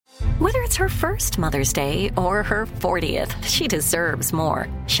Whether it's her first Mother's Day or her 40th, she deserves more.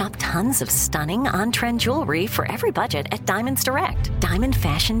 Shop tons of stunning on-trend jewelry for every budget at Diamonds Direct. Diamond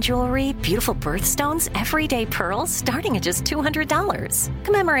fashion jewelry, beautiful birthstones, everyday pearls starting at just $200.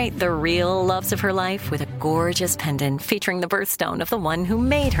 Commemorate the real loves of her life with a gorgeous pendant featuring the birthstone of the one who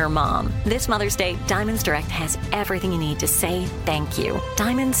made her mom. This Mother's Day, Diamonds Direct has everything you need to say thank you.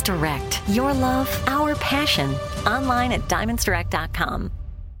 Diamonds Direct. Your love, our passion. Online at diamondsdirect.com.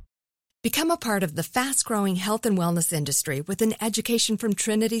 Become a part of the fast-growing health and wellness industry with an education from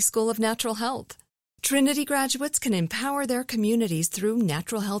Trinity School of Natural Health. Trinity graduates can empower their communities through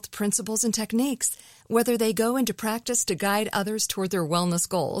natural health principles and techniques, whether they go into practice to guide others toward their wellness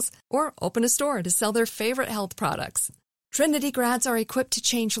goals or open a store to sell their favorite health products. Trinity grads are equipped to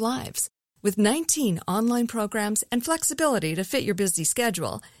change lives. With 19 online programs and flexibility to fit your busy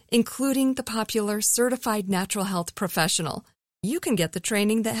schedule, including the popular Certified Natural Health Professional, you can get the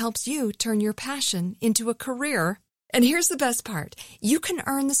training that helps you turn your passion into a career. And here's the best part. You can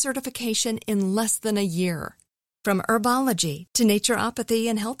earn the certification in less than a year. From herbology to naturopathy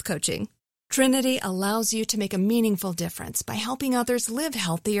and health coaching, Trinity allows you to make a meaningful difference by helping others live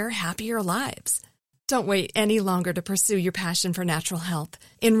healthier, happier lives. Don't wait any longer to pursue your passion for natural health.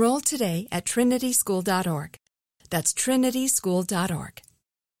 Enroll today at trinityschool.org. That's trinityschool.org.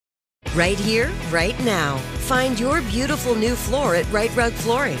 Right here, right now. Find your beautiful new floor at Right Rug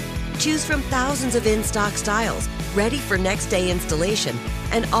Flooring. Choose from thousands of in-stock styles, ready for next day installation,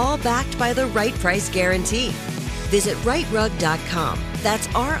 and all backed by the right price guarantee. Visit rightrug.com. That's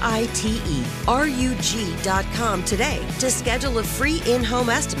RITERUG.com today to schedule a free in-home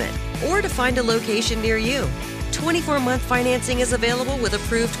estimate or to find a location near you. 24-month financing is available with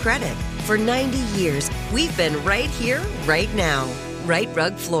approved credit. For 90 years, we've been right here, right now. Right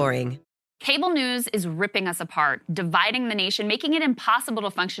Rug Flooring. Cable news is ripping us apart, dividing the nation, making it impossible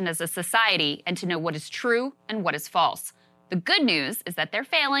to function as a society and to know what is true and what is false. The good news is that they're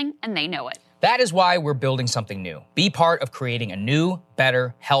failing and they know it. That is why we're building something new. Be part of creating a new,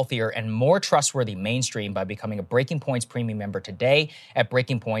 better, healthier, and more trustworthy mainstream by becoming a Breaking Points premium member today at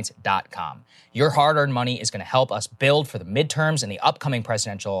breakingpoints.com. Your hard-earned money is going to help us build for the midterms and the upcoming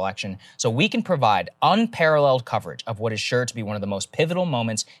presidential election so we can provide unparalleled coverage of what is sure to be one of the most pivotal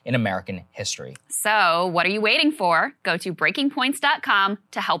moments in American history. So what are you waiting for? Go to breakingpoints.com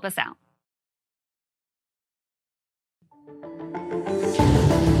to help us out.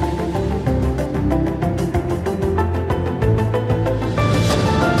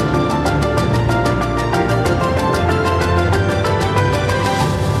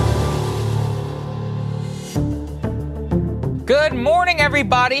 Good morning,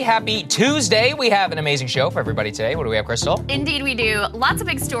 everybody. Happy Tuesday. We have an amazing show for everybody today. What do we have, Crystal? Indeed, we do. Lots of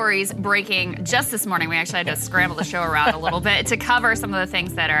big stories breaking just this morning. We actually had to scramble the show around a little bit to cover some of the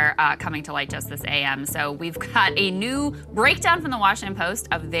things that are coming to light just this AM. So we've got a new breakdown from the Washington Post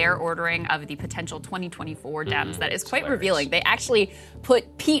of their ordering of the potential 2024 Dems that is quite revealing. They actually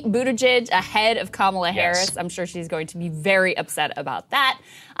put Pete Buttigieg ahead of Kamala Harris. I'm sure she's going to be very upset about that.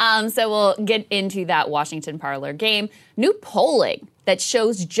 So we'll get into that Washington parlor game. New polling that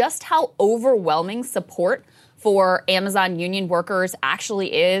shows just how overwhelming support for Amazon union workers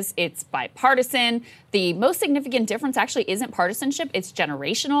actually is. It's bipartisan. The most significant difference actually isn't partisanship. It's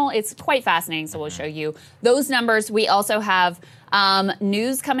generational. It's quite fascinating. So we'll show you those numbers. We also have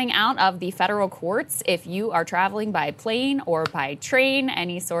news coming out of the federal courts. If you are traveling by plane or by train,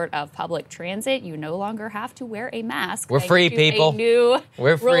 any sort of public transit, you no longer have to wear a mask. We're free, people.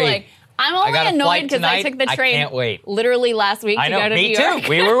 We're free. Ruling. I'm only annoyed because I took the train I can't wait. Literally last week to go to New York. Me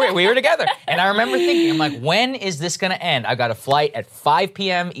too. We were together. And I remember thinking, I'm like, when is this going to end? I got a flight at 5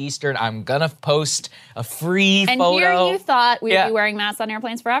 p.m. Eastern. I'm going to post a free photo. And here you thought we would be wearing masks on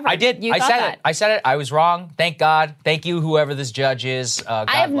airplanes forever. I did. I said it. I was wrong. Thank God. Thank you, whoever this judge is.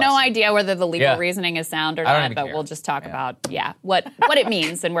 I have no idea whether the legal reasoning is sound or not, but we'll just talk about, what it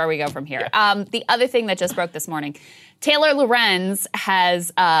means and where we go from here. The other thing that just broke this morning, Taylor Lorenz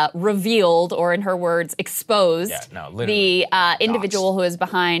has revealed, or in her words, exposed the individual who is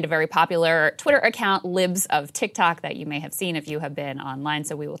behind a very popular Twitter account, Libs of TikTok, that you may have seen if you have been online.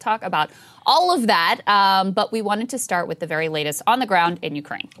 So we will talk about all of that. But we wanted to start with the very latest on the ground in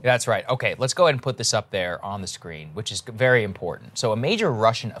Ukraine. That's right. Okay, let's go ahead and put this up there on the screen, which is very important. So a major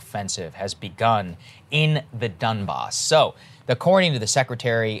Russian offensive has begun in the Donbass. So according to the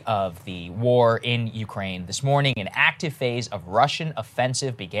Secretary of the War in Ukraine, this morning an active phase of Russian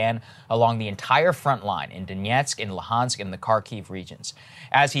offensive began along the entire front line in Donetsk, in Luhansk, and the Kharkiv regions.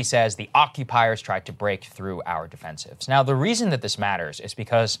 As he says, the occupiers tried to break through our defensives. Now, the reason that this matters is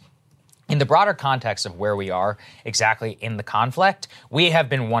because in the broader context of where we are exactly in the conflict, we have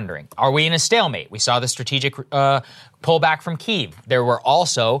been wondering, are we in a stalemate? We saw the strategic pullback from Kyiv. There were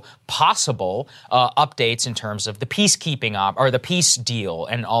also possible updates in terms of the peacekeeping or the peace deal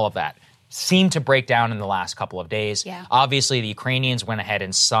and all of that. Seemed to break down in the last couple of days. Yeah. Obviously, the Ukrainians went ahead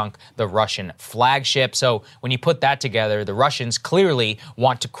and sunk the Russian flagship. So when you put that together, the Russians clearly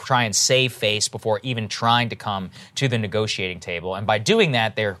want to try and save face before even trying to come to the negotiating table. And by doing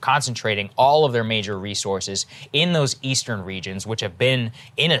that, they're concentrating all of their major resources in those eastern regions, which have been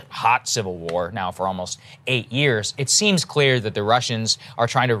in a hot civil war now for almost 8 years. It seems clear that the Russians are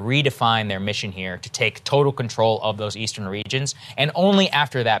trying to redefine their mission here to take total control of those eastern regions. And only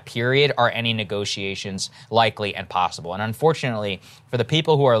after that period are any negotiations likely and possible. And unfortunately, for the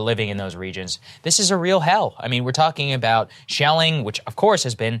people who are living in those regions, this is a real hell. I mean, we're talking about shelling, which of course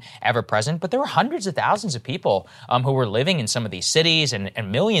has been ever present, but there were hundreds of thousands of people who were living in some of these cities,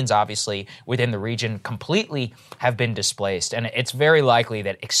 and millions, obviously, within the region completely have been displaced. And it's very likely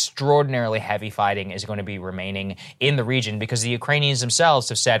that extraordinarily heavy fighting is going to be remaining in the region because the Ukrainians themselves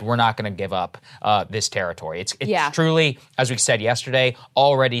have said, we're not going to give up this territory. It's truly, as we said yesterday,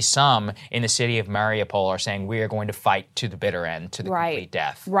 already some in the city of Mariupol are saying we are going to fight to the bitter end, to the complete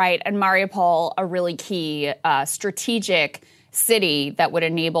death. Right. And Mariupol, a really key strategic city that would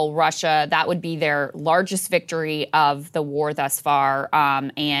enable Russia. That would be their largest victory of the war thus far.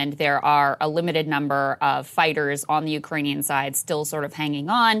 And there are a limited number of fighters on the Ukrainian side still sort of hanging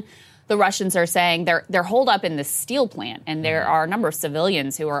on. The Russians are saying they're holed up in the steel plant, and there are a number of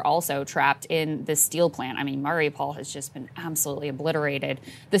civilians who are also trapped in the steel plant. I mean, Mariupol has just been absolutely obliterated.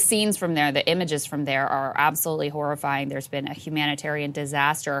 The scenes from there, the images from there are absolutely horrifying. There's been a humanitarian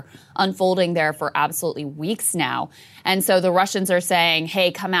disaster unfolding there for absolutely weeks now. And so the Russians are saying,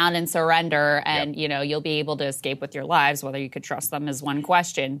 hey, come out and surrender, and you'll be able to escape with your lives. Whether you could trust them is one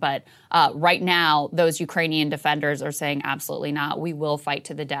question. But right now, those Ukrainian defenders are saying absolutely not. We will fight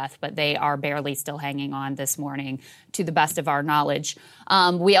to the death, but they are barely still hanging on this morning, to the best of our knowledge.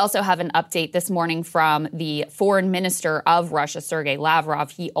 We also have an update this morning from the foreign minister of Russia, Sergei Lavrov.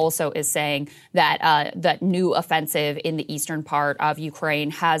 He also is saying that that new offensive in the eastern part of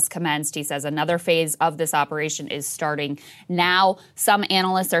Ukraine has commenced. He says another phase of this operation is starting now. Some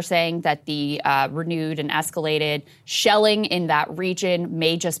analysts are saying that the renewed and escalated shelling in that region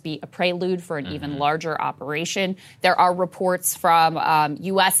may just be a prelude for an even larger operation. There are reports from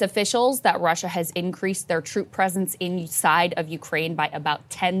U.S. officials that Russia has increased their troop presence inside of Ukraine by about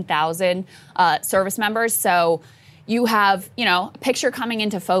 10,000 service members. So you have, a picture coming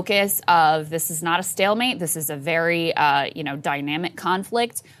into focus of this is not a stalemate. This is a very, dynamic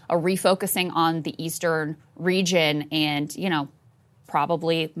conflict, a refocusing on the eastern region and,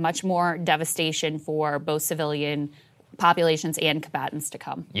 probably much more devastation for both civilian populations and combatants to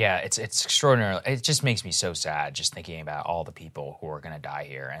come. Yeah, it's extraordinary. It just makes me so sad just thinking about all the people who are going to die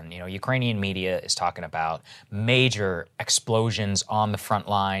here. And, Ukrainian media is talking about major explosions on the front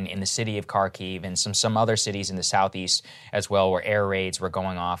line in the city of Kharkiv and some other cities in the southeast as well, where air raids were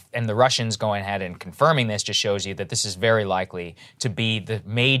going off. And the Russians going ahead and confirming this just shows you that this is very likely to be the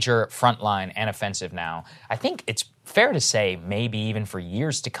major front line and offensive now. I think it's fair to say maybe even for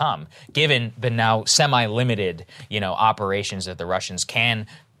years to come, given the now semi-limited, operations that the Russians can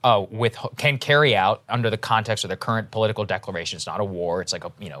carry out under the context of their current political declaration. It's not a war. It's like a,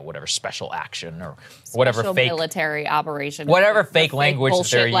 whatever special action or whatever special fake military operation, whatever fake language that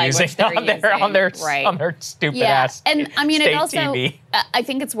they're using on their stupid ass. And I mean, state it also, TV. I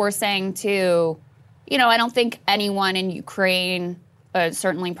think it's worth saying too, I don't think anyone in Ukraine,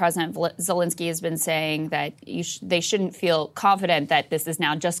 certainly President Zelensky has been saying that they shouldn't feel confident that this is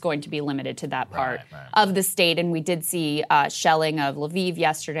now just going to be limited to that part of the state. And we did see shelling of Lviv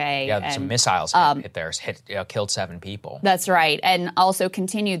yesterday. Yeah, some missiles hit there, killed 7 people. That's right. And also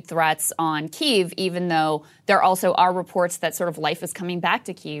continued threats on Kyiv, even though there also are reports that sort of life is coming back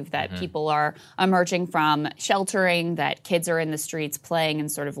to Kyiv, that people are emerging from sheltering, that kids are in the streets playing, and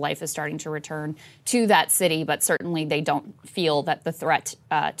sort of life is starting to return to that city. But certainly they don't feel that the threat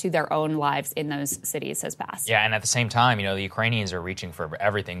to their own lives in those cities has passed. Yeah, and at the same time, the Ukrainians are reaching for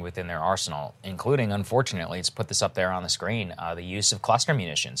everything within their arsenal, including, unfortunately, let's put this up there on the screen, the use of cluster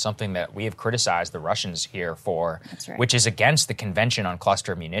munitions, something that we have criticized the Russians here for, which is against the Convention on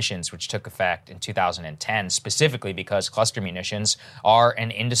Cluster Munitions, which took effect in 2010, specifically because cluster munitions are an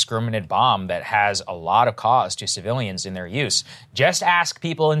indiscriminate bomb that has a lot of cause to civilians in their use. Just ask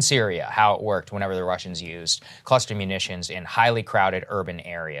people in Syria how it worked whenever the Russians used cluster munitions in highly crowded crowded urban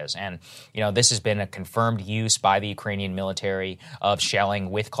areas. And, this has been a confirmed use by the Ukrainian military of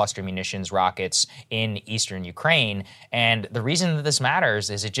shelling with cluster munitions rockets in eastern Ukraine. And the reason that this matters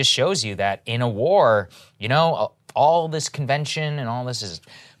is it just shows you that in a war, all this convention and all this is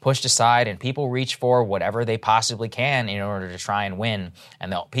pushed aside and people reach for whatever they possibly can in order to try and win.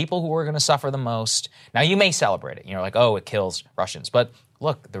 And the people who are going to suffer the most, now you may celebrate it. Like, oh, it kills Russians. But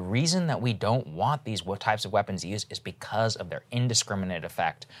look, the reason that we don't want these types of weapons used is because of their indiscriminate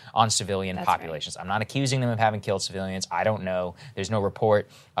effect on civilian populations. Right. I'm not accusing them of having killed civilians. I don't know. There's no report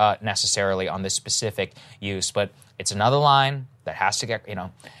necessarily on this specific use. But it's another line that has to get,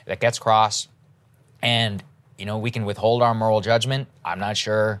 that gets crossed. And we can withhold our moral judgment. I'm not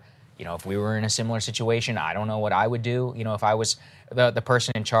sure, if we were in a similar situation, I don't know what I would do, if I was the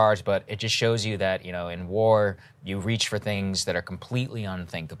person in charge. But it just shows you that, in war, you reach for things that are completely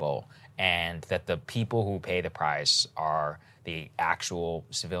unthinkable and that the people who pay the price are the actual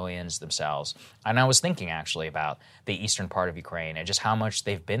civilians themselves. And I was thinking actually about the eastern part of Ukraine and just how much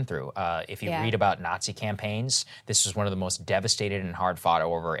they've been through. If you read about Nazi campaigns, this was one of the most devastated and hard fought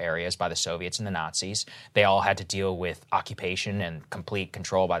over areas by the Soviets and the Nazis. They all had to deal with occupation and complete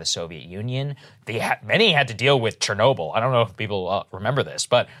control by the Soviet Union. Many had to deal with Chernobyl. I don't know if people remember this,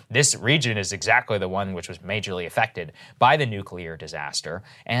 but this region is exactly the one which was majorly affected by the nuclear disaster.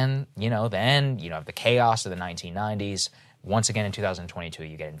 And, then, the chaos of the 1990s. Once again, in 2022,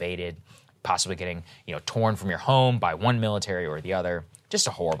 you get invaded, possibly getting, torn from your home by one military or the other. Just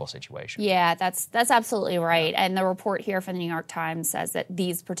a horrible situation. Yeah, that's absolutely right. And the report here from the New York Times says that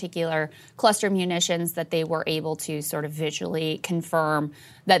these particular cluster munitions that they were able to sort of visually confirm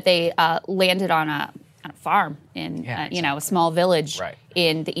that they landed on a farm in, a small village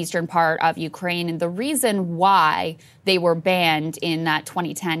in the eastern part of Ukraine. And the reason why they were banned in that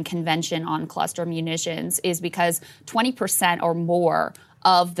 2010 Convention on Cluster Munitions is because 20% or more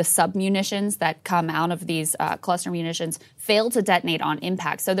of the submunitions that come out of these cluster munitions fail to detonate on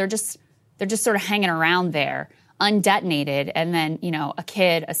impact. So they're just sort of hanging around there, undetonated, and then, a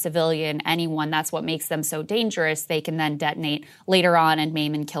kid, a civilian, anyone, that's what makes them so dangerous. They can then detonate later on and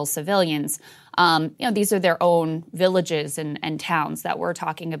maim and kill civilians. These are their own villages and towns that we're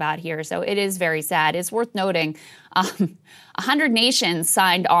talking about here. So it is very sad. It's worth noting 100 nations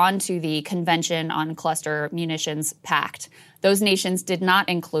signed on to the Convention on Cluster Munitions Pact. Those nations did not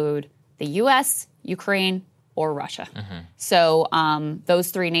include the U.S., Ukraine, or Russia. Mm-hmm. So those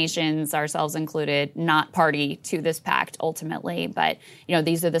three nations, ourselves included, not party to this pact ultimately. But,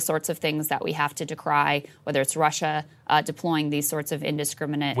 these are the sorts of things that we have to decry, whether it's Russia deploying these sorts of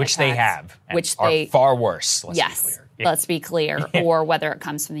indiscriminate which attacks, they have, and which are far worse, let's be clear. Let's be clear, or whether it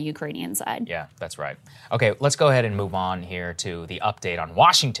comes from the Ukrainian side. Yeah, that's right. Okay, let's go ahead and move on here to the update on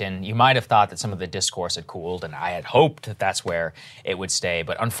Washington. You might have thought that some of the discourse had cooled, and I had hoped that that's where it would stay.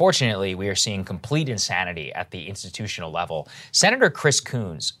 But unfortunately, we are seeing complete insanity at the institutional level. Senator Chris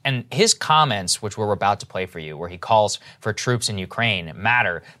Coons and his comments, which we're about to play for you, where he calls for troops in Ukraine,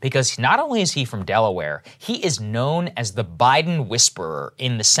 matter because not only is he from Delaware, he is known as the Biden whisperer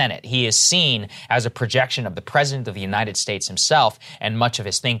in the Senate. He is seen as a projection of the president of the United States himself and much of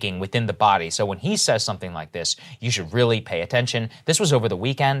his thinking within the body. So when he says something like this, you should really pay attention. This was over the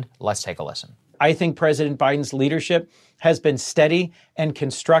weekend. Let's take a listen. I think President Biden's leadership has been steady and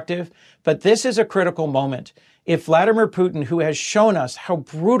constructive, but this is a critical moment. If Vladimir Putin, who has shown us how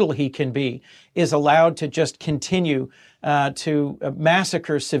brutal he can be, is allowed to just continue to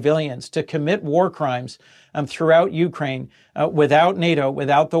massacre civilians, to commit war crimes throughout Ukraine without NATO,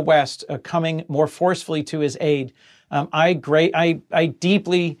 without the West coming more forcefully to his aid, I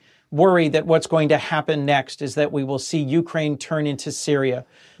deeply worry that what's going to happen next is that we will see Ukraine turn into Syria.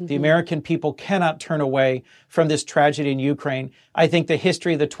 Mm-hmm. The American people cannot turn away from this tragedy in Ukraine. I think the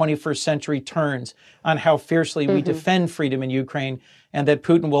history of the 21st century turns on how fiercely we defend freedom in Ukraine, and that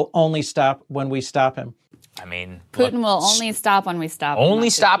Putin will only stop when we stop him. I mean, Putin will only stop when we stop him. Only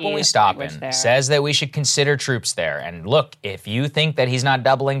stop when we stop him. Says that we should consider troops there. And look, if you think that he's not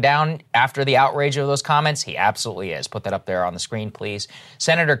doubling down after the outrage of those comments, he absolutely is. Put that up there on the screen, please.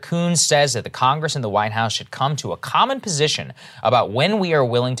 Senator Coons says that the Congress and the White House should come to a common position about when we are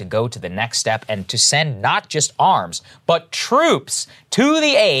willing to go to the next step and to send not just arms, but troops to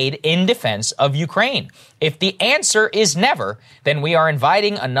the aid in defense of Ukraine. If the answer is never, then we are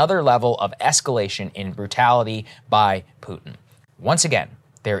inviting another level of escalation in brutality by Putin. Once again,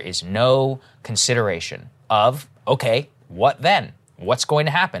 there is no consideration of, okay, what then? What's going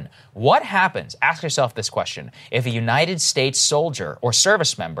to happen? What happens, ask yourself this question, if a United States soldier or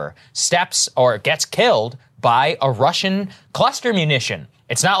service member steps or gets killed by a Russian cluster munition?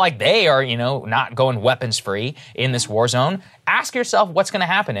 It's not like they are, not going weapons free in this war zone. Ask yourself what's going to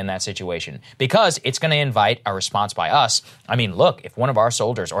happen in that situation, because it's going to invite a response by us. I mean, look, if one of our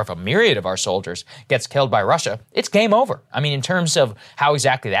soldiers or if a myriad of our soldiers gets killed by Russia, it's game over. I mean, in terms of how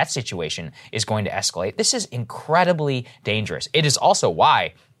exactly that situation is going to escalate, this is incredibly dangerous. It is also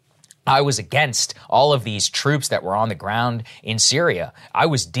why I was against all of these troops that were on the ground in Syria. I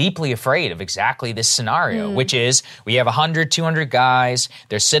was deeply afraid of exactly this scenario, which is we have 100, 200 guys.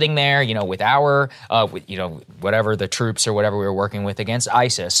 They're sitting there, with our, whatever the troops or whatever we were working with against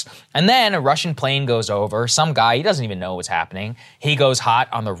ISIS. And then a Russian plane goes over. Some guy, he doesn't even know what's happening. He goes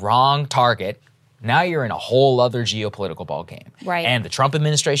hot on the wrong target. Now you're in a whole other geopolitical ballgame. Right. And the Trump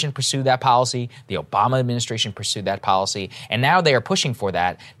administration pursued that policy. The Obama administration pursued that policy. And now they are pushing for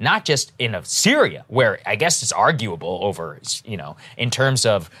that, not just in Syria, where I guess it's arguable over, in terms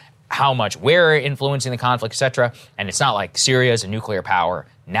of how much we're influencing the conflict, et cetera. And it's not like Syria is a nuclear power.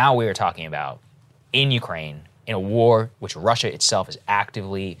 Now we are talking about in Ukraine, in a war which Russia itself is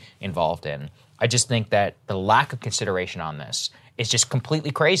actively involved in. I just think that the lack of consideration on this is just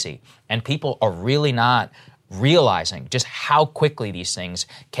completely crazy. And people are really not realizing just how quickly these things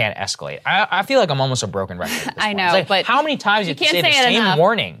can escalate. I feel like I'm almost a broken record at this I point. know, Like, but how many times you can't say the say it same enough.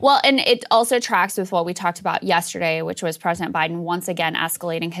 warning? Well, and it also tracks with what we talked about yesterday, which was President Biden once again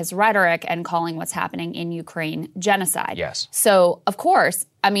escalating his rhetoric and calling what's happening in Ukraine genocide. Yes. So, of course,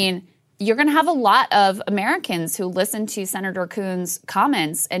 I mean, you're going to have a lot of Americans who listen to Senator Coons'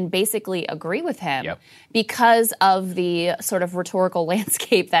 comments and basically agree with him because of the sort of rhetorical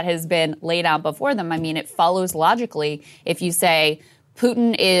landscape that has been laid out before them. I mean, it follows logically if you say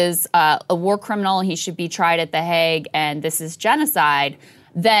Putin is a war criminal, he should be tried at The Hague, and this is genocide,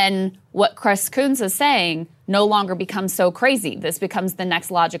 then what Chris Coons is saying no longer becomes so crazy. This becomes the next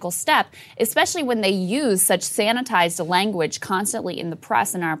logical step, especially when they use such sanitized language constantly in the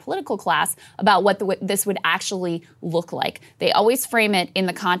press and our political class about what this would actually look like. They always frame it in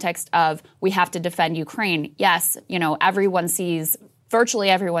the context of we have to defend Ukraine. Yes, virtually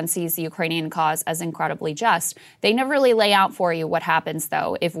everyone sees the Ukrainian cause as incredibly just. They never really lay out for you what happens,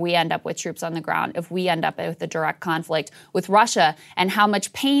 though, if we end up with troops on the ground, if we end up with a direct conflict with Russia, and how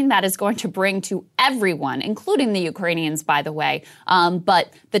much pain that is going to bring to everyone, including the Ukrainians, by the way.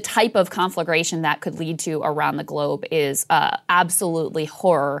 But the type of conflagration that could lead to around the globe is absolutely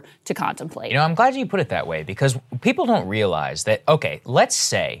horror to contemplate. I'm glad you put it that way, because people don't realize that, okay, let's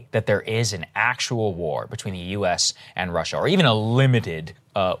say that there is an actual war between the U.S. and Russia, or even a limited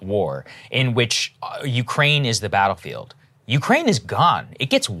war in which Ukraine is the battlefield. Ukraine is gone.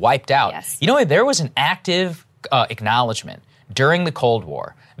 It gets wiped out. Yes. There was an active acknowledgement during the Cold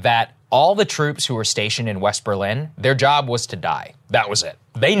War that all the troops who were stationed in West Berlin, their job was to die. That was it.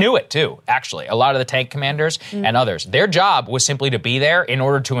 They knew it too, actually. A lot of the tank commanders and others. Their job was simply to be there in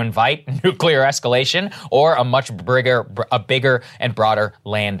order to invite nuclear escalation or a much bigger and broader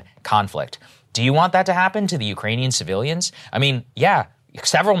land conflict. Do you want that to happen to the Ukrainian civilians? I mean, yeah,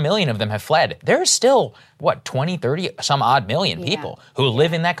 several million of them have fled. There are still, 20, 30, some odd million people who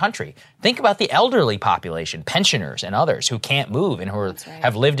live in that country. Think about the elderly population, pensioners and others who can't move and who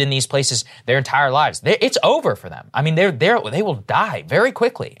have lived in these places their entire lives. It's over for them. I mean, they will die very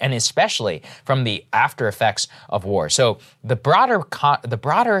quickly, and especially from the after effects of war. So the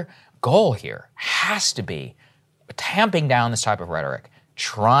broader goal here has to be tamping down this type of rhetoric,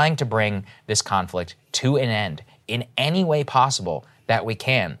 trying to bring this conflict to an end in any way possible that we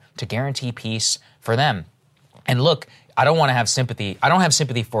can to guarantee peace for them. And look, I don't have sympathy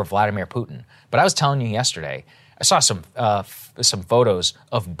for Vladimir Putin, but I was telling you yesterday, I saw some photos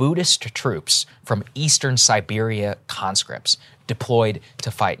of Buddhist troops from Eastern Siberia conscripts deployed to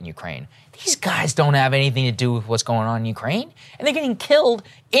fight in Ukraine. These guys don't have anything to do with what's going on in Ukraine, and they're getting killed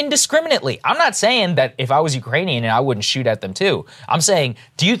indiscriminately. I'm not saying that if I was Ukrainian and I wouldn't shoot at them too. I'm saying,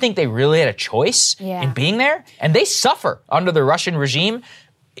 do you think they really had a choice in being there? And they suffer under the Russian regime,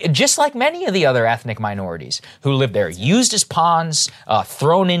 just like many of the other ethnic minorities who live there, used as pawns,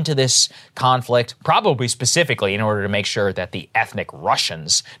 thrown into this conflict, probably specifically in order to make sure that the ethnic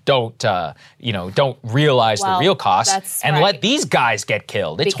Russians don't realize the real costs and let these guys get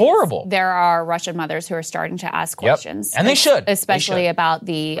killed. It's horrible. There are Russian mothers who are starting to ask questions. And they should. Especially about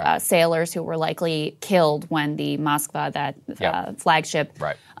the sailors who were likely killed when the Moskva, that flagship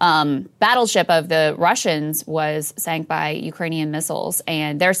battleship of the Russians, was sank by Ukrainian missiles.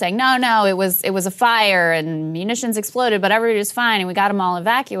 And they're saying, no, it was a fire and munitions exploded, but everybody was fine and we got them all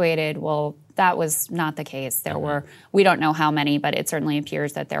evacuated. Well, that was not the case. There were, we don't know how many, but it certainly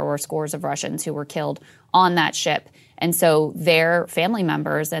appears that there were scores of Russians who were killed on that ship. And so their family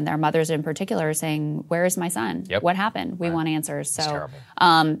members and their mothers in particular are saying, where is my son? Yep. What happened? We want answers. So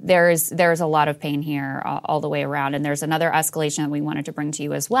terrible. there's a lot of pain here all the way around. And there's another escalation that we wanted to bring to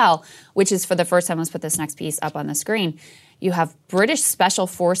you as well, which is for the first time, let's put this next piece up on the screen. You have British Special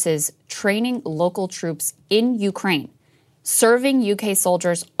Forces training local troops in Ukraine, serving UK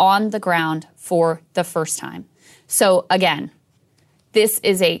soldiers on the ground for the first time. So again, this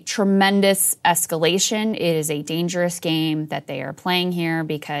is a tremendous escalation. It is a dangerous game that they are playing here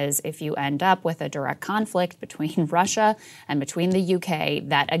because if you end up with a direct conflict between Russia and between the UK,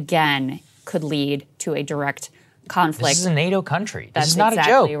 that again could lead to a direct conflict. This is a NATO country. That's This is not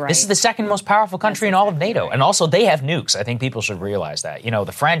exactly a joke. right. This is the second most powerful country in all of NATO. And also, they have nukes. I think people should realize that. You know,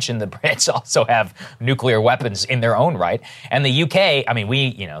 the French and the Brits also have nuclear weapons in their own right. And the UK, I mean,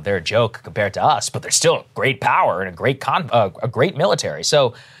 they're a joke compared to us, but they're still a great power and a great military.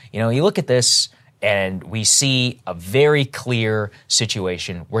 So, you look at this and we see a very clear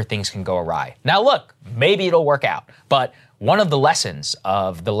situation where things can go awry. Now, look, maybe it'll work out, but one of the lessons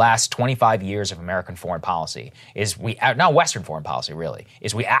of the last 25 years of American foreign policy is not Western foreign policy really,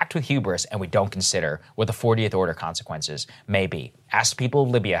 is we act with hubris and we don't consider what the 40th order consequences may be. Ask people of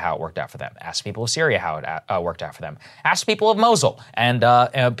Libya how it worked out for them. Ask people of Syria how it worked out for them. Ask people of Mosul and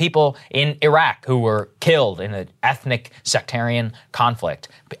people in Iraq who were killed in an ethnic sectarian conflict.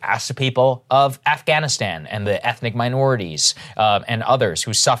 Ask the people of Afghanistan and the ethnic minorities and others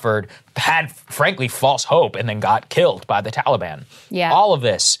who had frankly false hope and then got killed by the Taliban. Yeah. All of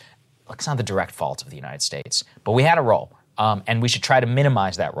this, it's not the direct fault of the United States, but we had a role. And we should try to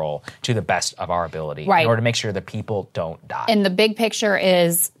minimize that role to the best of our ability in order to make sure that people don't die. And the big picture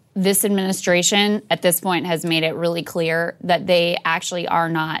is this administration at this point has made it really clear that they actually are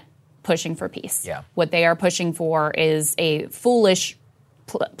not pushing for peace. Yeah. What they are pushing for is a foolish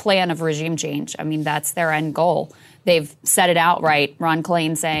plan of regime change. I mean, that's their end goal. They've said it outright. Ron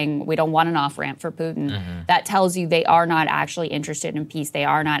Klain saying we don't want an off-ramp for Putin. Mm-hmm. That tells you they are not actually interested in peace. They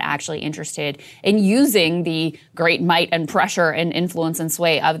are not actually interested in using the great might and pressure and influence and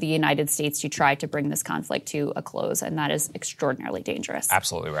sway of the United States to try to bring this conflict to a close. And that is extraordinarily dangerous.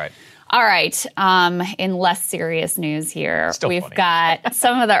 Absolutely right. All right. In less serious news here, we've funny. got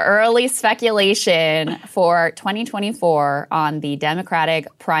some of the early speculation for 2024 on the Democratic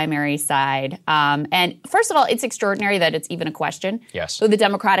primary side. And first of all, it's extraordinary that it's even a question who the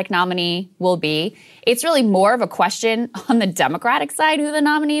Democratic nominee will be. It's really more of a question on the Democratic side who the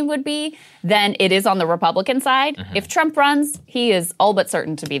nominee would be than it is on the Republican side. Mm-hmm. If Trump runs, he is all but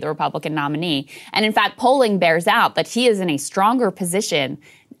certain to be the Republican nominee. And in fact, polling bears out that he is in a stronger position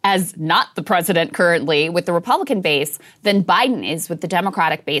as not the president currently with the Republican base than Biden is with the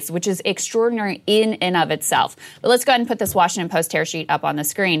Democratic base, which is extraordinary in and of itself. But let's go ahead and put this Washington Post tear sheet up on the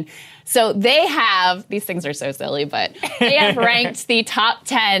screen. So they have, these things are so silly, but they have ranked the top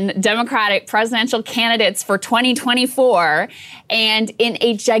 10 Democratic presidential candidates for 2024. And in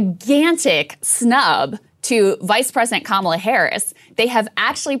a gigantic snub to Vice President Kamala Harris, they have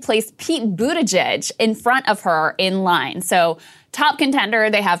actually placed Pete Buttigieg in front of her in line. So top contender,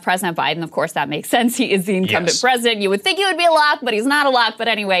 they have President Biden. Of course, that makes sense. He is the incumbent president. You would think he would be a lock, but he's not a lock. But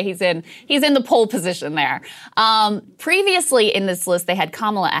anyway, he's in the pole position there. Previously in this list, they had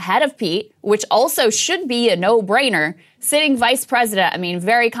Kamala ahead of Pete, which also should be a no-brainer. Sitting vice president, I mean,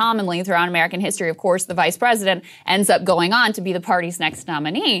 very commonly throughout American history, of course, the vice president ends up going on to be the party's next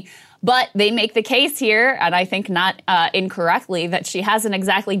nominee. But they make the case here, and I think not incorrectly, that she hasn't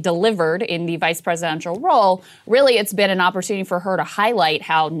exactly delivered in the vice presidential role. Really, it's been an opportunity for her to highlight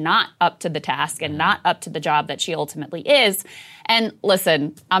how not up to the task and not up to the job that she ultimately is. And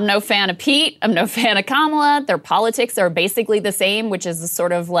listen, I'm no fan of Pete. I'm no fan of Kamala. Their politics are basically the same, which is a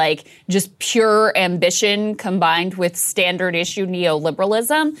sort of like just pure ambition combined with standard issue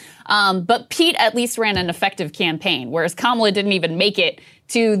neoliberalism. But Pete at least ran an effective campaign, whereas Kamala didn't even make it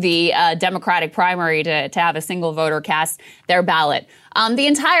to the Democratic primary to have a single voter cast their ballot. The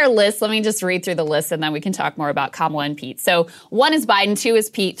entire list, let me just read through the list and then we can talk more about Kamala and Pete. So 1 is Biden, 2 is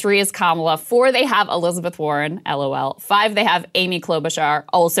Pete, 3 is Kamala, 4 they have Elizabeth Warren, LOL, 5 they have Amy Klobuchar,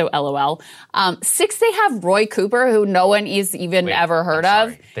 also LOL, 6 they have Roy Cooper, who no one is even ever heard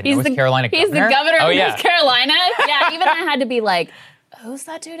of. He's the North Carolina governor? He's the governor of North Carolina. Yeah, even I had to be like, who's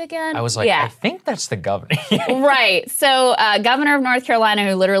that dude again? I was like, I think that's the governor. Right. So governor of North Carolina,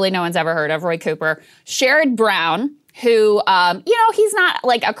 who literally no one's ever heard of, Roy Cooper. Sherrod Brown, who, he's not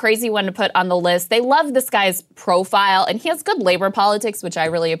like a crazy one to put on the list. They love this guy's profile, and he has good labor politics, which I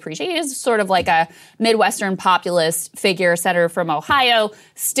really appreciate. He is sort of like a Midwestern populist figure, senator from Ohio,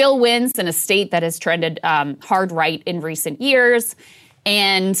 still wins in a state that has trended hard right in recent years.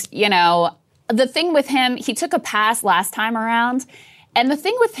 And, the thing with him, he took a pass last time around. And the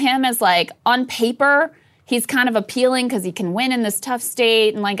thing with him is, like, on paper, he's kind of appealing because he can win in this tough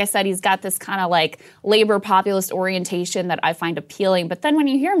state. And like I said, he's got this kind of like labor populist orientation that I find appealing. But then when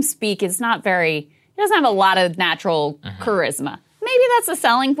you hear him speak, it's not he doesn't have a lot of natural charisma. Maybe that's a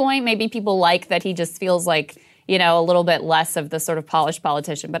selling point. Maybe people like that he just feels like, a little bit less of the sort of polished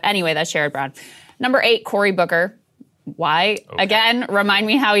politician. But anyway, that's Sherrod Brown. Number 8, Cory Booker. Why? Okay. Again, remind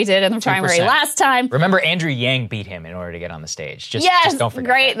me how he did in the primary 2%. Last time. Remember, Andrew Yang beat him in order to get on the stage. Just don't forget.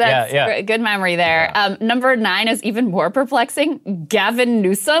 Great. That's great. Good memory there. Yeah. Number 9 is even more perplexing. Gavin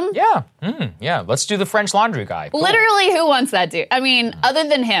Newsom. Yeah. Yeah. Let's do the French Laundry guy. Cool. Literally, who wants that dude? I mean, other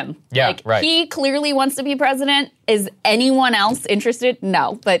than him. Yeah, right. He clearly wants to be president. Is anyone else interested?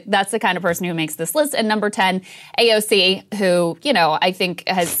 No. But that's the kind of person who makes this list. And number 10, AOC, who, I think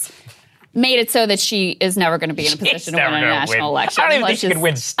has made it so that she is never going to be in a position to win a national election. I don't even think she could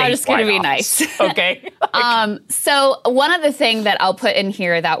win statewide. I'm just going to be nice. Okay. So one of the things that I'll put in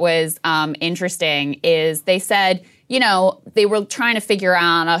here that was interesting is they said, they were trying to figure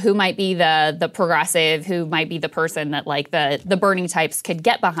out who might be the progressive, who might be the person that like the Bernie types could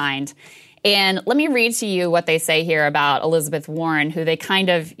get behind. And let me read to you what they say here about Elizabeth Warren, who they kind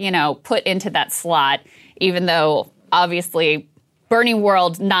of, put into that slot, even though obviously Bernie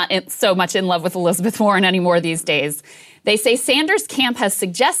world not so much in love with Elizabeth Warren anymore these days. They say Sanders' camp has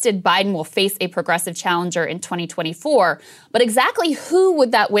suggested Biden will face a progressive challenger in 2024. But exactly who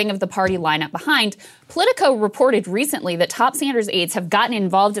would that wing of the party line up behind? Politico reported recently that top Sanders aides have gotten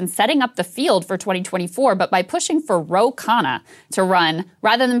involved in setting up the field for 2024, but by pushing for Ro Khanna to run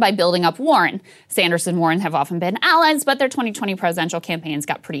rather than by building up Warren. Sanders and Warren have often been allies, but their 2020 presidential campaigns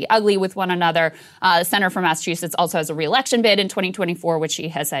got pretty ugly with one another. The senator from Massachusetts also has a re-election bid in 2024, which she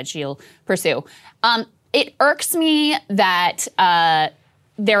has said she'll pursue. It irks me that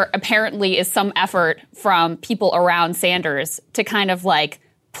there apparently is some effort from people around Sanders to kind of like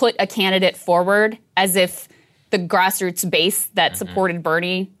put a candidate forward as if the grassroots base that supported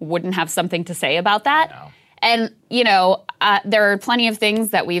Bernie wouldn't have something to say about that. And, there are plenty of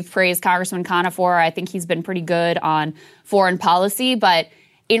things that we've praised Congressman Khanna for. I think he's been pretty good on foreign policy. But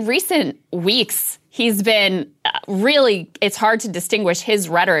in recent weeks, he's been really, it's hard to distinguish his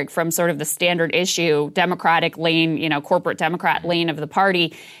rhetoric from sort of the standard issue, Democratic lane, corporate Democrat lane of the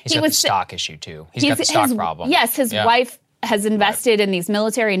party. He's got the stock issue, too. He's got the stock problem. Yes, his wife has invested in these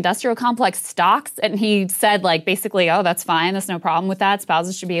military industrial complex stocks. And he said, like, basically, that's fine. There's no problem with that.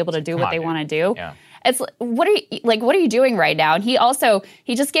 Spouses should be able to do what they want to do. Yeah. It's what are you doing right now? And he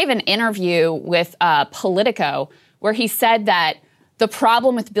just gave an interview with Politico where he said that the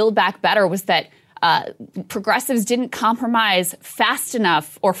problem with Build Back Better was that progressives didn't compromise fast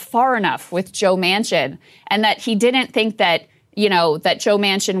enough or far enough with Joe Manchin, and that he didn't think that, that Joe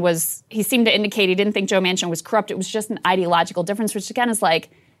Manchin he seemed to indicate he didn't think Joe Manchin was corrupt. It was just an ideological difference, which again is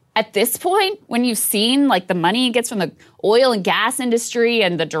like, at this point, when you've seen like the money he gets from the oil and gas industry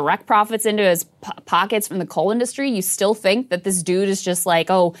and the direct profits into his pockets from the coal industry, you still think that this dude is just like,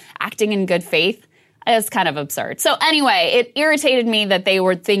 acting in good faith? It's kind of absurd. So anyway, it irritated me that they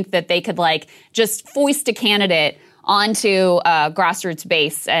would think that they could like just foist a candidate onto a grassroots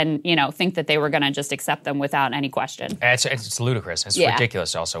base and, think that they were going to just accept them without any question. It's ludicrous. It's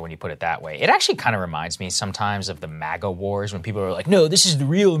ridiculous also when you put it that way. It actually kind of reminds me sometimes of the MAGA wars when people are like, no, this is the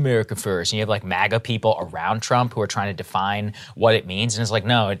real America first. And you have like MAGA people around Trump who are trying to define what it means. And it's like,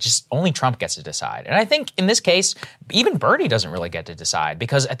 no, only Trump gets to decide. And I think in this case, even Bernie doesn't really get to decide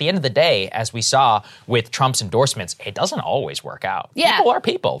because at the end of the day, as we saw with Trump's endorsements, it doesn't always work out. Yeah. People are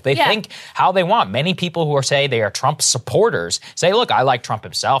people. They think how they want. Many people who say they are Trump supporters say, look, I like Trump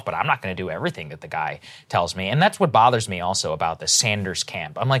himself, but I'm not going to do everything that the guy tells me. And that's what bothers me also about the Sanders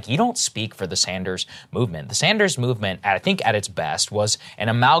camp. I'm like, you don't speak for the Sanders movement. The Sanders movement, I think at its best, was an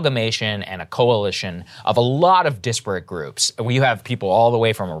amalgamation and a coalition of a lot of disparate groups. We have people all the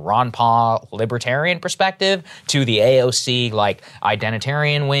way from a Ron Paul libertarian perspective to the AOC like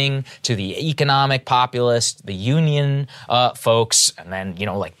identitarian wing to the economic populist, the union folks, and then,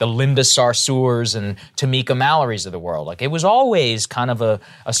 like the Linda Sarsours and Tamika Mallory's Kerrys of the world. Like, it was always kind of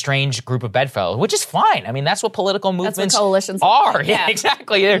a strange group of bedfellows, which is fine. I mean, that's what political movements coalitions are. Like. Yeah,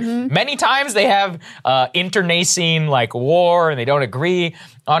 exactly. Many times they have internecine, like, war, and they don't agree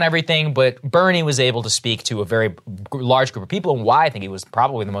on everything, but Bernie was able to speak to a very large group of people, and why I think he was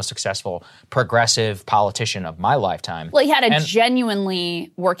probably the most successful progressive politician of my lifetime. Well, he had a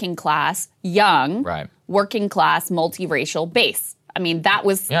genuinely working class, young, working class, multiracial base. I mean, that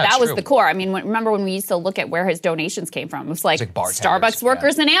was the core. I mean, remember when we used to look at where his donations came from? It was like Starbucks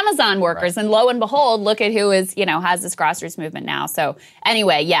workers and Amazon workers. And lo and behold, look at who is, has this grassroots movement now. So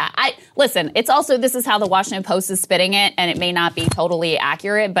anyway, listen, it's also, this is how the Washington Post is spitting it, and it may not be totally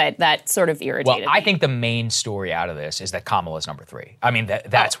accurate, but that sort of irritated me. I think the main story out of this is that Kamala's number 3. I mean,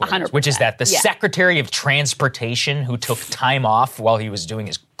 that's what it is, which is that the Secretary of Transportation, who took time off while he was doing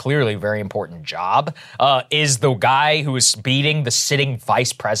his clearly very important job, is the guy who is beating the sitting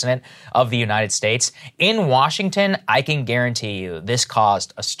vice president of the United States. In Washington, I can guarantee you this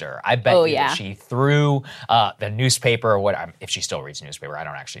caused a stir. I bet that she threw the newspaper, or if she still reads newspaper, I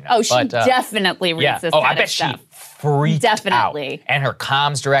don't actually know. Oh, she definitely reads this kind I bet of stuff. She freaked out. And her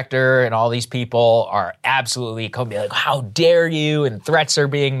comms director and all these people are absolutely like, how dare you? And threats are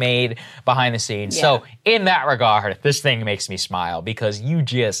being made behind the scenes. Yeah. So in that regard, this thing makes me smile, because you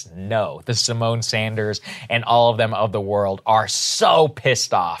just know the Simone Sanders and all of them of the world are so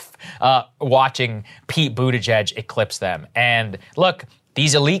pissed off watching Pete Buttigieg eclipse them. And look,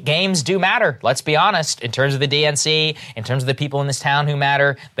 these elite games do matter. Let's be honest. In terms of the DNC, in terms of the people in this town who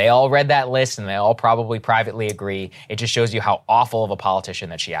matter, they all read that list and they all probably privately agree. It just shows you how awful of a politician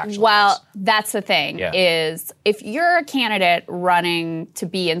that she actually is. That's the thing, is if you're a candidate running to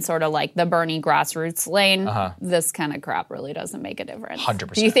be in sort of like the Bernie grassroots lane, this kind of crap really doesn't make a difference.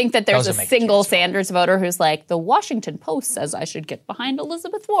 100%. Do you think that there's a single Sanders voter who's like, the Washington Post says I should get behind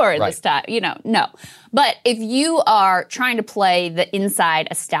Elizabeth Warren this time? No. But if you are trying to play the inside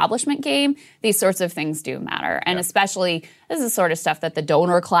establishment game, these sorts of things do matter. And especially, this is sort of stuff that the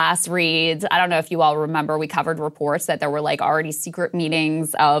donor class reads. I don't know if you all remember, we covered reports that there were like already secret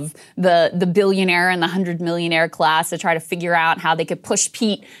meetings of the billionaire and the 100 millionaire class to try to figure out how they could push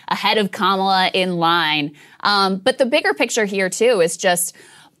Pete ahead of Kamala in line. But the bigger picture here too is just,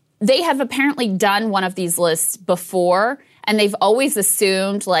 they have apparently done one of these lists before, and they've always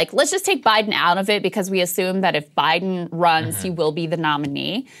assumed, like, let's just take Biden out of it because we assume that if Biden runs, he will be the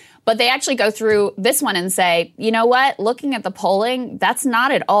nominee. But they actually go through this one and say, you know what? Looking at the polling, that's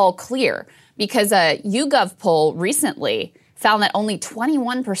not at all clear, because a YouGov poll recently found that only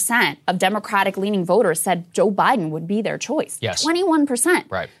 21% of Democratic-leaning voters said Joe Biden would be their choice. Yes. 21%.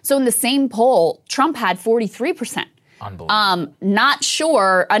 Right. So in the same poll, Trump had 43%. Unbelievable. Not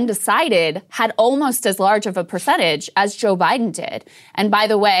sure, undecided, had almost as large of a percentage as Joe Biden did. And by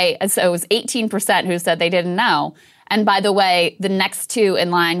the way, so it was 18% who said they didn't know. And by the way, the next two in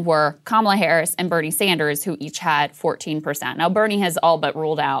line were Kamala Harris and Bernie Sanders, who each had 14%. Now, Bernie has all but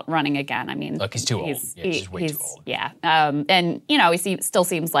ruled out running again. I mean, look, he's too old. He's way too old. Yeah. And, he still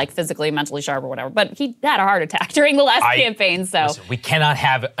seems like physically, mentally sharp or whatever. But he had a heart attack during the last campaign. So listen, we cannot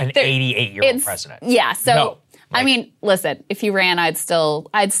have an 88-year-old president. Yeah. So. No. I mean, listen, if he ran, I'd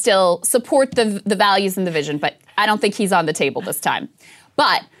still support the values and the vision, but I don't think he's on the table this time.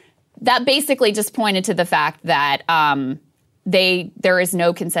 But that basically just pointed to the fact that there is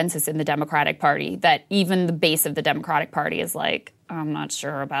no consensus in the Democratic Party, that even the base of the Democratic Party is like, I'm not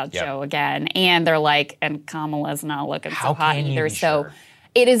sure about Joe again. And they're like, and Kamala's not looking so hot either. So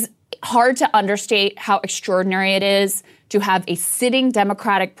it is hard to understate how extraordinary it is to have a sitting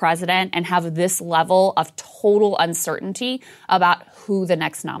Democratic president and have this level of total uncertainty about who the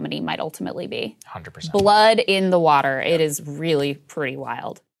next nominee might ultimately be. 100%. Blood in the water. It is really pretty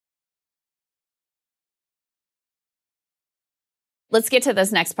wild. Let's get to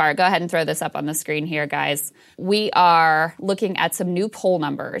this next part. Go ahead and throw this up on the screen here, guys. We are looking at some new poll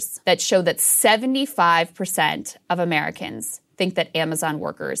numbers that show that 75% of Americans think that Amazon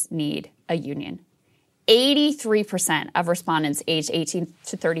workers need a union. 83% of respondents aged 18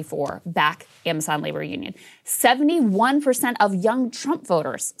 to 34 back Amazon labor union. 71% of young Trump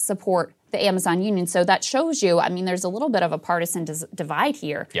voters support the Amazon union. So that shows you, I mean, there's a little bit of a partisan divide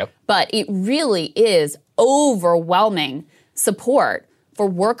here. Yep. But it really is overwhelming support for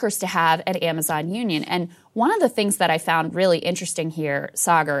workers to have an Amazon union. And one of the things that I found really interesting here,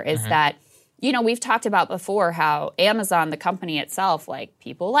 Sagar, is that, we've talked about before how Amazon, the company itself, like,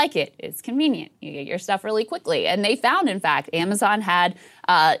 people like it. It's convenient. You get your stuff really quickly. And they found, in fact, Amazon had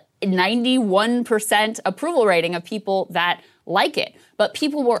 91% approval rating of people that like it. But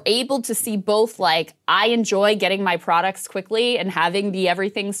people were able to see both, like, I enjoy getting my products quickly and having the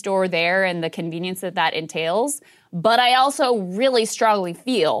everything store there and the convenience that that entails. But I also really strongly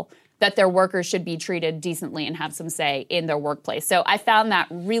feel that their workers should be treated decently and have some say in their workplace. So I found that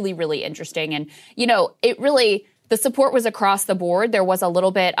really, really interesting. And, you know, the support was across the board. There was a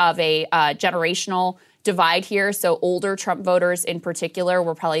little bit of a generational divide here. So older Trump voters in particular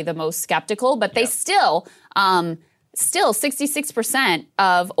were probably the most skeptical, but they still 66%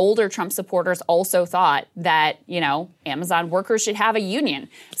 of older Trump supporters also thought that, you know, Amazon workers should have a union.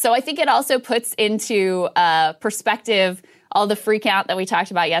 So I think it also puts into perspective all the freak out that we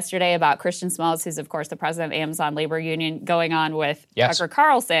talked about yesterday about Christian Smalls, who's, of course, the president of the Amazon labor union, going on with Tucker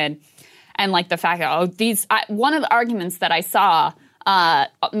Carlson. And like the fact that, one of the arguments that I saw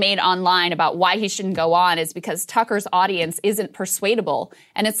made online about why he shouldn't go on is because Tucker's audience isn't persuadable.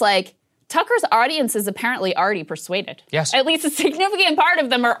 And it's like, Tucker's audience is apparently already persuaded. Yes. At least a significant part of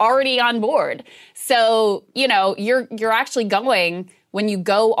them are already on board. So, you know, you're actually going, when you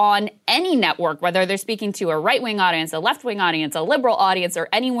go on any network, whether they're speaking to a right-wing audience, a left-wing audience, a liberal audience, or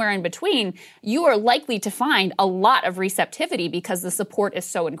anywhere in between, you are likely to find a lot of receptivity because the support is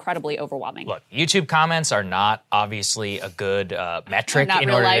so incredibly overwhelming. Look, YouTube comments are not obviously a good metric in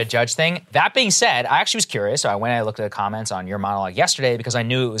real order life. to judge things. That being said, I actually was curious. So I went and I looked at the comments on your monologue yesterday because I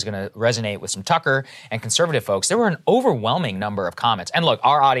knew it was going to resonate with some Tucker and conservative folks. There were an overwhelming number of comments. And look,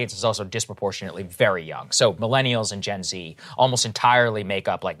 our audience is also disproportionately very young. So millennials and Gen Z almost entirely make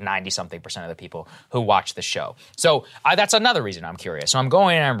up like 90-something% of the people who watch the show. So that's another reason I'm curious. So I'm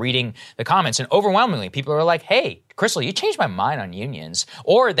going and I'm reading the comments, and overwhelmingly people are like, hey, Crystal, you changed my mind on unions.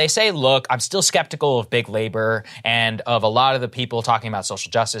 Or they say, look, I'm still skeptical of big labor and of a lot of the people talking about social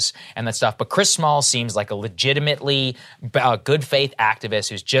justice and that stuff. But Chris Smalls seems like a legitimately good faith activist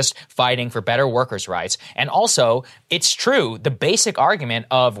who's just fighting for better workers' rights. And also, it's true, the basic argument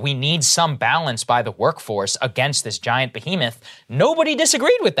of we need some balance by the workforce against this giant behemoth, nobody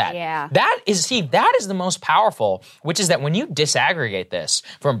disagreed with that. Yeah. That is the most powerful, which is that when you disaggregate this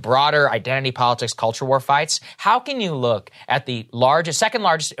from broader identity politics, culture war fights, how can you look at the second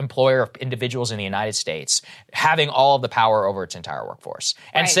largest employer of individuals in the United States having all of the power over its entire workforce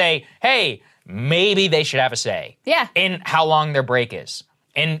and say, hey, maybe they should have a say in how long their break is,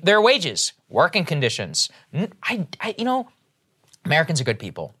 in their wages, working conditions. Americans are good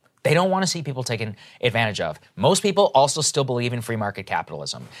people. They don't want to see people taken advantage of. Most people also still believe in free market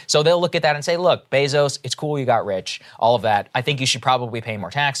capitalism. So they'll look at that and say, look, Bezos, it's cool you got rich, all of that. I think you should probably pay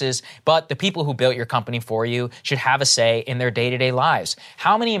more taxes, but the people who built your company for you should have a say in their day-to-day lives.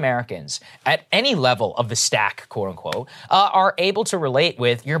 How many Americans at any level of the stack, quote unquote, are able to relate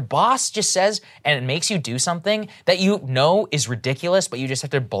with your boss just says and it makes you do something that you know is ridiculous, but you just have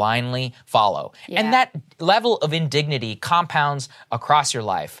to blindly follow. Yeah. And that level of indignity compounds across your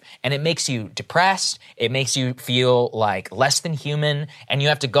life. And it makes you depressed. It makes you feel like less than human. And you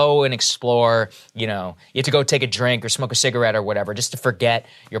have to go and explore, you have to go take a drink or smoke a cigarette or whatever just to forget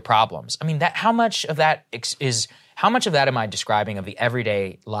your problems. I mean, how much of that am I describing of the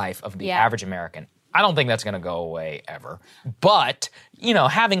everyday life of the average American? I don't think that's going to go away ever. But,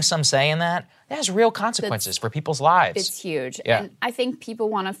 having some say in that has real consequences for people's lives. It's huge. Yeah. And I think people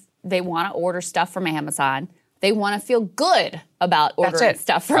want to order stuff from Amazon. They want to feel good about ordering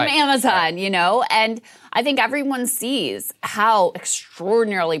stuff from Amazon, And I think everyone sees how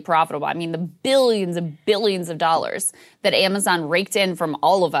extraordinarily profitable, I mean, the billions and billions of dollars that Amazon raked in from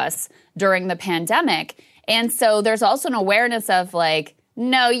all of us during the pandemic. And so there's also an awareness of like,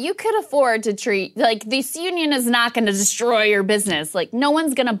 no, you could afford to treat, like, this union is not going to destroy your business. Like, no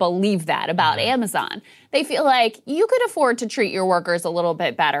one's going to believe that about Amazon. They feel like you could afford to treat your workers a little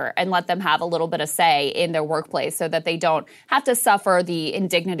bit better and let them have a little bit of say in their workplace so that they don't have to suffer the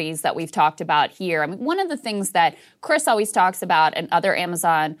indignities that we've talked about here. I mean, one of the things that Chris always talks about and other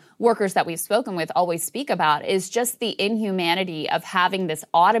Amazon workers that we've spoken with always speak about is just the inhumanity of having this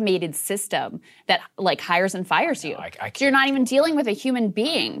automated system that like hires and fires you. So you're not even dealing with a human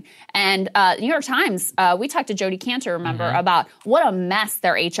being. And New York Times, we talked to Jody Cantor, remember, about what a mess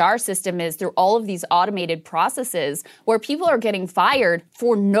their HR system is through all of these automated processes where people are getting fired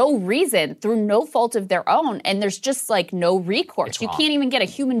for no reason, through no fault of their own, and there's just like no recourse. You can't even get a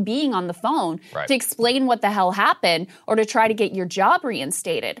human being on the phone to explain what the hell happened or to try to get your job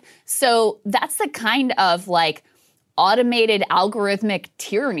reinstated. So that's the kind of like automated algorithmic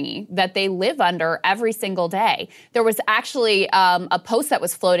tyranny that they live under every single day. There was actually a post that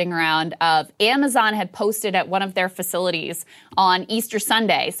was floating around of Amazon had posted at one of their facilities on Easter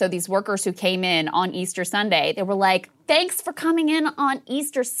Sunday. So these workers who came in on Easter Sunday, they were like, thanks for coming in on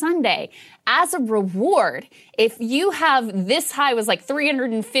Easter Sunday. As a reward, if you have this high was like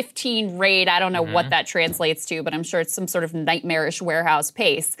 315 raid, I don't know what that translates to, but I'm sure it's some sort of nightmarish warehouse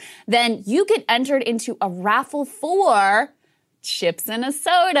pace, then you get entered into a raffle for chips and a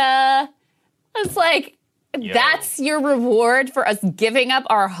soda. It's like, that's your reward for us giving up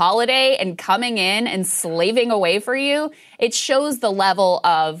our holiday and coming in and slaving away for you. It shows the level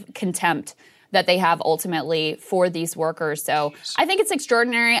of contempt that they have ultimately for these workers. So I think it's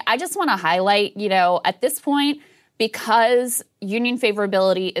extraordinary. I just want to highlight, at this point, because union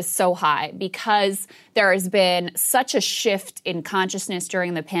favorability is so high, because there has been such a shift in consciousness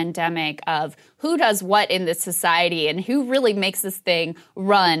during the pandemic of who does what in this society and who really makes this thing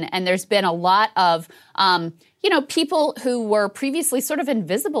run. And there's been a lot of, people who were previously sort of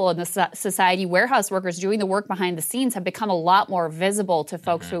invisible in the society, warehouse workers doing the work behind the scenes, have become a lot more visible to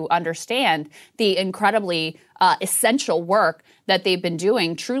folks who understand the incredibly essential work that they've been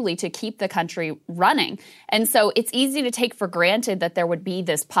doing truly to keep the country running. And so it's easy to take for granted that there would be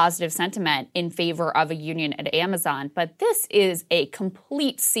this positive sentiment in favor of a union at Amazon. But this is a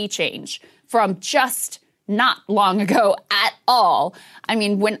complete sea change from just not long ago at all. I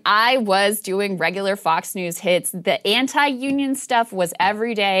mean, when I was doing regular Fox News hits, the anti-union stuff was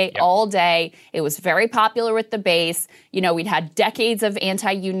every day, all day. It was very popular with the base. We'd had decades of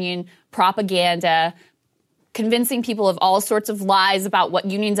anti-union propaganda, convincing people of all sorts of lies about what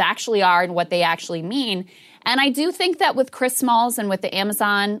unions actually are and what they actually mean. And I do think that with Chris Smalls and with the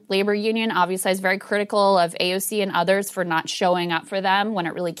Amazon labor union, obviously I was very critical of AOC and others for not showing up for them when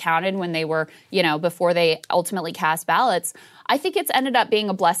it really counted, when they were, before they ultimately cast ballots. I think it's ended up being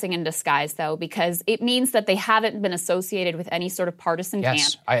a blessing in disguise, though, because it means that they haven't been associated with any sort of partisan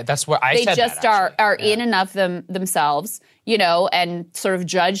camp. That's what I said. They just are in and of themselves, and sort of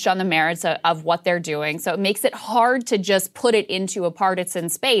judged on the merits of what they're doing. So it makes it hard to just put it into a partisan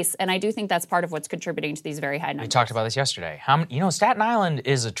space. And I do think that's part of what's contributing to these very high numbers. We talked about this yesterday. Staten Island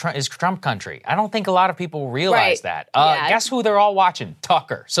is Trump country. I don't think a lot of people realize that. Guess who they're all watching?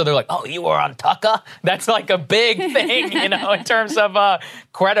 Tucker. So they're like, oh, you were on Tucker? That's like a big thing, in terms of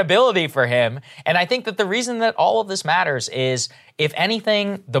credibility for him. And I think that the reason that all of this matters is, if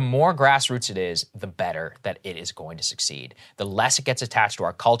anything, the more grassroots it is, the better that it is going to succeed. The less it gets attached to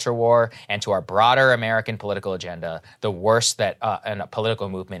our culture war and to our broader American political agenda, the worse that a political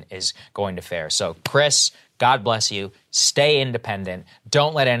movement is going to fare. So, Chris, God bless you. Stay independent.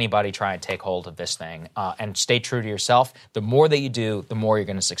 Don't let anybody try and take hold of this thing, and stay true to yourself. The more that you do, the more you're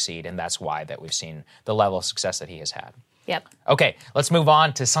going to succeed, and that's why that we've seen the level of success that he has had. Yep. Okay, let's move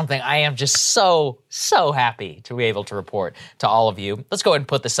on to something I am just so happy to be able to report to all of you. Let's go ahead and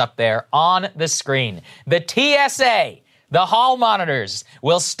put this up there on the screen. The TSA, the hall monitors,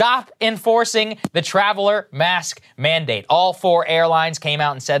 will stop enforcing the traveler mask mandate. All 4 airlines came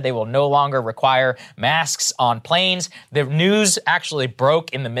out and said they will no longer require masks on planes. The news actually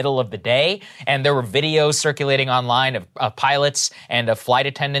broke in the middle of the day, and there were videos circulating online of pilots and of flight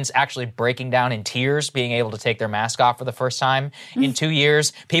attendants actually breaking down in tears, being able to take their mask off for the first time in 2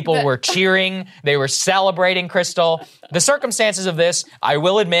 years. People were cheering. They were celebrating, Crystal. The circumstances of this, I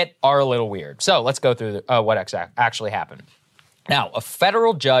will admit, are a little weird. So let's go through what actually happened. Now, a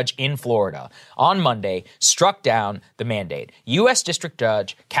federal judge in Florida on Monday struck down the mandate. U.S. District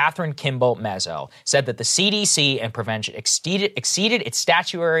Judge Catherine Kimball Mazel said that the CDC and prevention exceeded its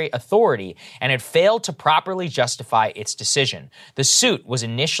statutory authority and had failed to properly justify its decision. The suit was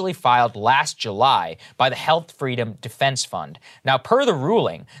initially filed last July by the Health Freedom Defense Fund. Now, per the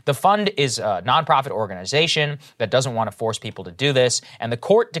ruling, the fund is a nonprofit organization that doesn't want to force people to do this, and the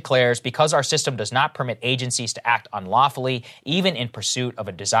court declares because our system does not permit agencies to act unlawfully, even in pursuit of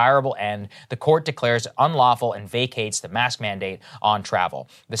a desirable end, the court declares it unlawful and vacates the mask mandate on travel.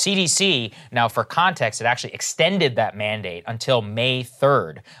 The CDC, now for context, it actually extended that mandate until May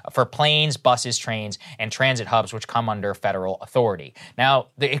 3rd for planes, buses, trains, and transit hubs, which come under federal authority. Now,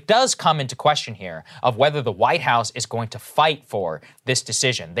 it does come into question here of whether the White House is going to fight for this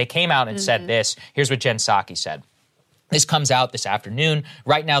decision. They came out and said this. Here's what Jen Psaki said. This comes out this afternoon.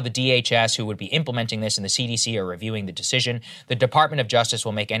 Right now, the DHS, who would be implementing this, and the CDC are reviewing the decision. The Department of Justice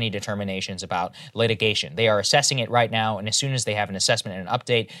will make any determinations about litigation. They are assessing it right now, and as soon as they have an assessment and an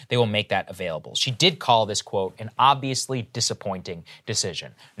update, they will make that available. She did call this, quote, an obviously disappointing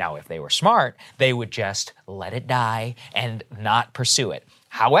decision. Now, if they were smart, they would just let it die and not pursue it.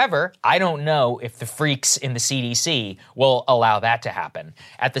 However, I don't know if the freaks in the CDC will allow that to happen.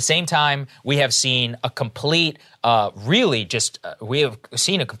 At the same time, we have seen a complete, we have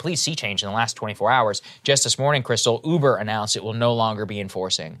seen a complete sea change in the last 24 hours. Just this morning, Crystal, Uber announced it will no longer be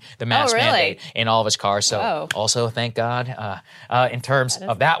enforcing the mask mandate in all of its cars. So also, thank God, in terms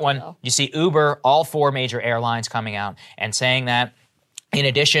of that one, you see Uber, all 4 major airlines coming out and saying that. In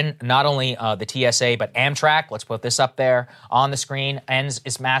addition, not only the TSA, but Amtrak, let's put this up there on the screen, ends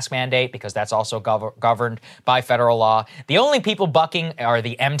its mask mandate because that's also governed by federal law. The only people bucking are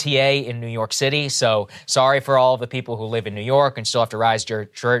the MTA in New York City. So sorry for all of the people who live in New York and still have to ride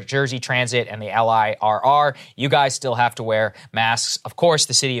Jersey Transit and the LIRR. You guys still have to wear masks. Of course,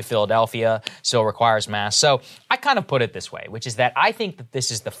 the city of Philadelphia still requires masks. So I kind of put it this way, which is that I think that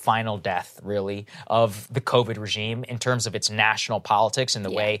this is the final death, really, of the COVID regime in terms of its national politics and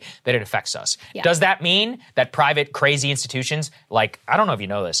the way that it affects us. Does that mean that private crazy institutions, like, I don't know if you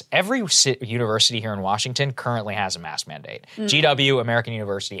know this, every university here in Washington currently has a mask mandate. GW, American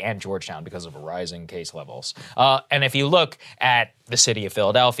University, and Georgetown because of rising case levels. And if you look at the city of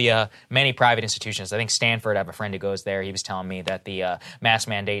Philadelphia, many private institutions, I think Stanford, I have a friend who goes there, he was telling me that the mask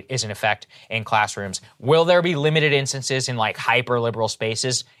mandate is in effect in classrooms. Will there be limited instances in like hyper-liberal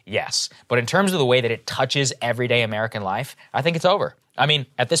spaces? Yes. But in terms of the way that it touches everyday American life, I think it's over. I mean,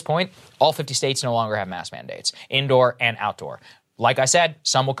 at this point, all 50 states no longer have mask mandates, indoor and outdoor. Like I said,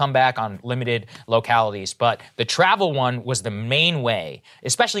 some will come back on limited localities, but the travel one was the main way,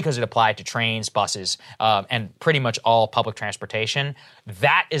 especially because it applied to trains, buses, and pretty much all public transportation.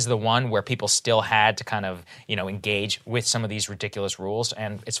 That is the one where people still had to kind of, engage with some of these ridiculous rules,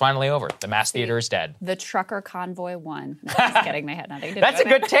 and it's finally over. The mass theater is dead. The trucker convoy won. No, just kidding. They had nothing to do That's with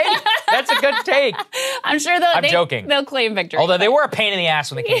a good take. That's a good take. I'm sure joking. They'll claim victory. Although they were a pain in the ass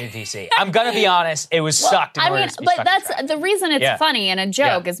when they came to D.C. I'm going to be honest. It was sucked. But that's the reason it's funny and a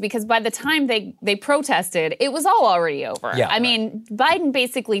joke is because by the time they protested, it was all already over. Yeah, I mean, Biden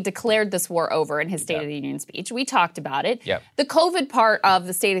basically declared this war over in his State of the Union speech. We talked about it. Yep. The COVID part of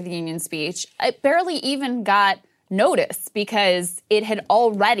the State of the Union speech, it barely even got notice because it had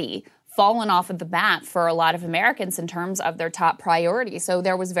already fallen off of the bat for a lot of Americans in terms of their top priority. So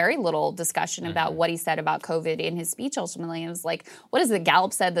there was very little discussion about what he said about COVID in his speech ultimately. It was like, what is it?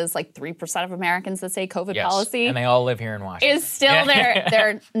 Gallup said there's like 3% of Americans that say COVID policy. And they all live here in Washington. Is still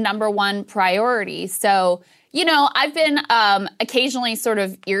their number one priority. So, I've been occasionally sort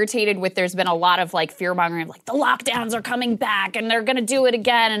of irritated with there's been a lot of like fear mongering, like the lockdowns are coming back and they're going to do it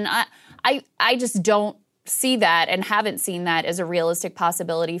again. And I just don't see that and haven't seen that as a realistic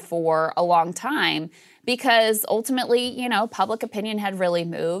possibility for a long time because ultimately, public opinion had really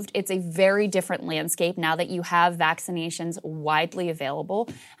moved. It's a very different landscape now that you have vaccinations widely available.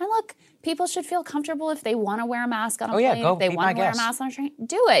 And look, people should feel comfortable if they want to wear a mask on a plane, if they want to wear a mask on a train,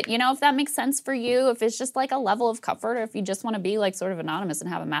 do it. If that makes sense for you, if it's just like a level of comfort or if you just want to be like sort of anonymous and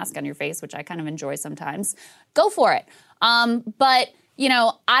have a mask on your face, which I kind of enjoy sometimes, go for it. But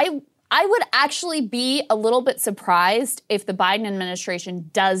I would actually be a little bit surprised if the Biden administration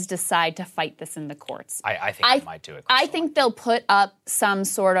does decide to fight this in the courts. I think they might do it. I think they'll put up some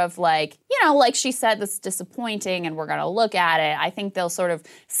sort of like she said, this is disappointing and we're going to look at it. I think they'll sort of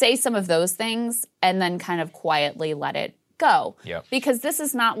say some of those things and then kind of quietly let it go. Yep. Because this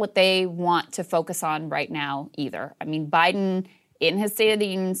is not what they want to focus on right now either. I mean, Biden in his State of the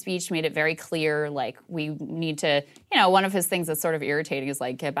Union speech made it very clear, like, we need to, one of his things that's sort of irritating is,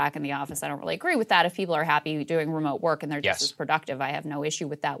 like, get back in the office. I don't really agree with that. If people are happy doing remote work and they're just as productive, I have no issue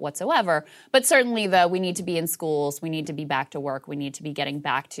with that whatsoever. But certainly, we need to be in schools. We need to be back to work. We need to be getting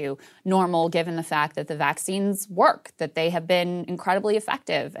back to normal, given the fact that the vaccines work, that they have been incredibly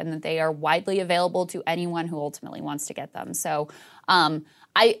effective, and that they are widely available to anyone who ultimately wants to get them. So,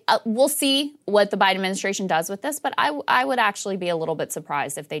 we'll see what the Biden administration does with this, but I would actually be a little bit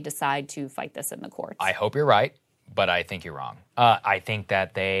surprised if they decide to fight this in the courts. I hope you're right, but I think you're wrong. I think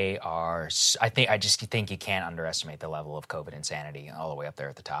that they are. I just think you can't underestimate the level of COVID insanity all the way up there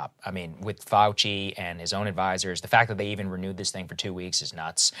at the top. I mean, with Fauci and his own advisors, the fact that they even renewed this thing for 2 weeks is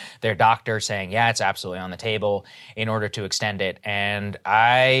nuts. Their doctor saying, yeah, it's absolutely on the table in order to extend it, and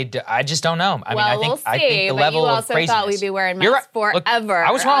I just don't know. I think the level of craziness. You also thought we'd be wearing masks forever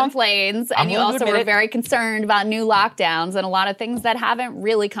on planes, and you also were very concerned about new lockdowns and a lot of things that haven't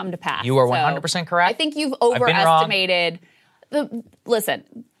really come to pass. You are 100% correct. I think you've overestimated. Listen,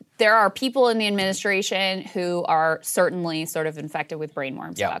 there are people in the administration who are certainly sort of infected with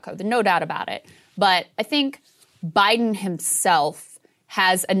brainworms about COVID, no doubt about it. But I think Biden himself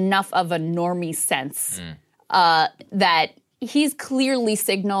has enough of a normie sense that he's clearly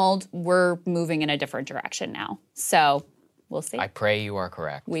signaled we're moving in a different direction now. So We'll see. I pray you are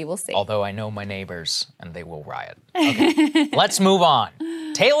correct. We will see. Although I know my neighbors, and they will riot. Okay, let's move on.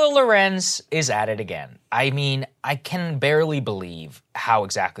 Taylor Lorenz is at it again. I mean, I can barely believe how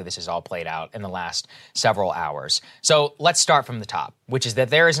exactly this has all played out in the last several hours. So let's start from the top, which is that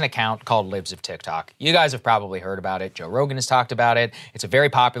there is an account called Libs of TikTok. You guys have probably heard about it. Joe Rogan has talked about it. It's a very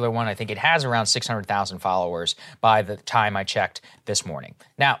popular one. I think it has around 600,000 followers by the time I checked this morning.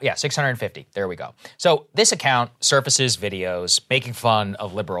 Now, yeah, 650. There we go. So this account surfaces videos making fun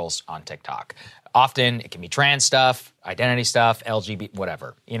of liberals on TikTok. Often it can be trans stuff, identity stuff, LGBT,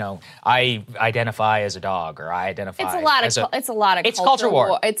 whatever. You know, I identify as a dog, or I identify as a... It's a lot of it's culture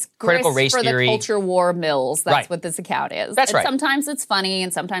war. It's critical race for theory. The culture war mills. That's right. what this account is. That's right. Sometimes it's funny,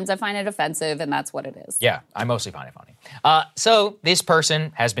 and sometimes I find it offensive, and that's what it is. Yeah, I mostly find it funny. So this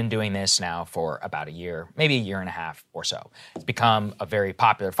person has been doing this now for about a year, maybe a year and a half or so. It's become a very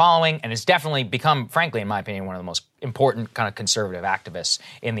popular following, and it's definitely become, frankly, in my opinion, one of the most important kind of conservative activists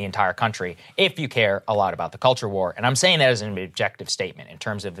in the entire country, if you care a lot about the culture war. And I'm saying that as an objective statement in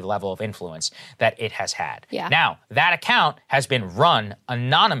terms of the level of influence that it has had. Yeah. Now, that account has been run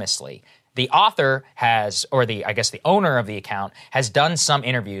anonymously. The author has, or the owner of the account has done some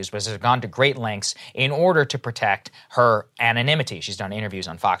interviews, but has gone to great lengths in order to protect her anonymity. She's done interviews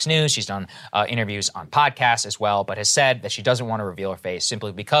on Fox News, she's done interviews on podcasts as well, but has said that she doesn't want to reveal her face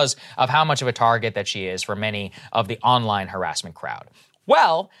simply because of how much of a target that she is for many of the online harassment crowd.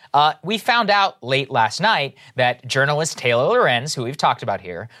 Well, we found out late last night that journalist Taylor Lorenz, who we've talked about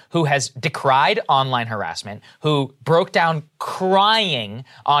here, who has decried online harassment, who broke down crying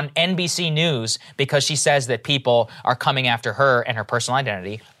on NBC News because she says that people are coming after her and her personal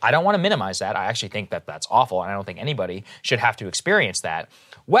identity. I don't want to minimize that. I actually think that that's awful, and I don't think anybody should have to experience that.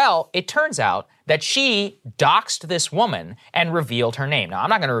 Well, it turns out that she doxed this woman and revealed her name. Now, I'm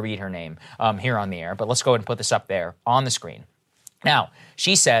not going to read her name here on the air, but let's go ahead and put this up there on the screen. Now,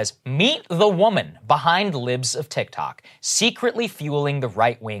 she says, meet the woman behind Libs of TikTok, secretly fueling the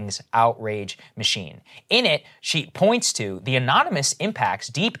right wing's outrage machine. In it, she points to the anonymous impacts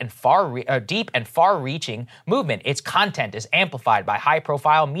deep and far-reaching movement. Its content is amplified by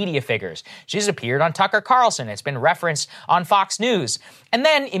high-profile media figures. She's appeared on Tucker Carlson. It's been referenced on Fox News. And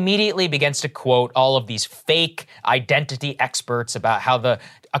then immediately begins to quote all of these fake identity experts about how the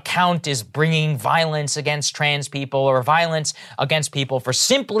account is bringing violence against trans people or violence against people for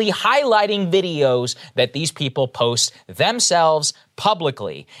simply highlighting videos that these people post themselves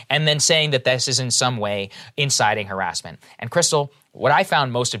publicly, and then saying that this is in some way inciting harassment. And Crystal, what I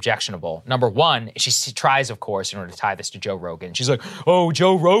found most objectionable, number one, she tries, of course, in order to tie this to Joe Rogan. She's like, oh,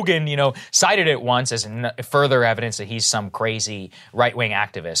 Joe Rogan, cited it once as further evidence that he's some crazy right-wing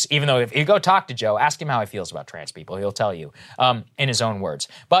activist. Even though if you go talk to Joe, ask him how he feels about trans people. He'll tell you in his own words.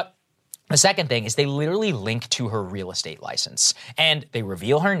 But the second thing is they literally link to her real estate license, and they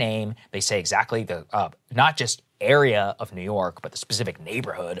reveal her name. They say exactly the, not just area of New York, but the specific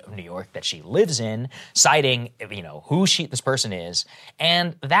neighborhood of New York that she lives in, citing, who this person is.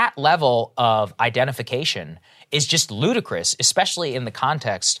 And that level of identification is just ludicrous, especially in the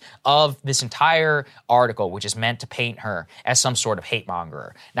context of this entire article, which is meant to paint her as some sort of hate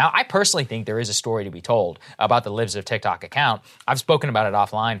mongerer. Now, I personally think there is a story to be told about the Libs of TikTok account. I've spoken about it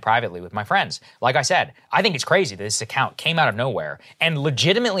offline privately with my friends. Like I said, I think it's crazy that this account came out of nowhere and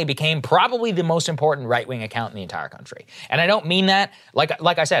legitimately became probably the most important right-wing account in the entire country. And I don't mean that, like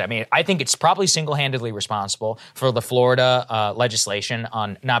I said, I think it's probably single-handedly responsible for the Florida legislation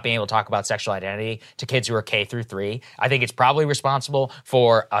on not being able to talk about sexual identity to kids who are K through 3. I think it's probably responsible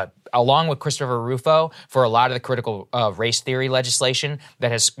for, along with Christopher Rufo, for a lot of the critical race theory legislation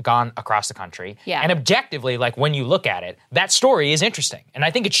that has gone across the country. Yeah. And objectively, when you look at it, that story is interesting. And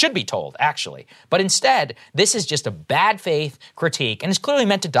I think it should be told, actually. But instead, this is just a bad faith critique, and it's clearly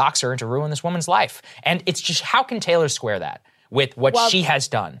meant to dox her and to ruin this woman's life. And it's just, how can Taylor square that with what she has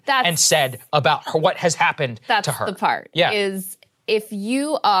done and said about what has happened to her? That's the part. Yeah. Is if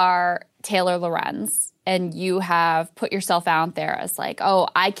you are Taylor Lorenz and you have put yourself out there as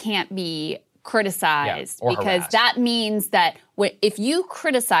I can't be criticized because harassed. That means that if you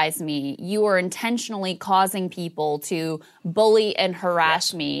criticize me, you are intentionally causing people to bully and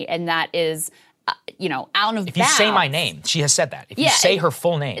harass me, and that is out of bounds. If you say my name, she has said that. If you say her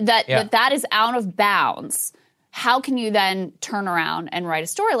full name. That is out of bounds. How can you then turn around and write a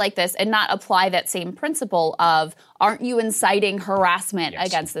story like this and not apply that same principle of, aren't you inciting harassment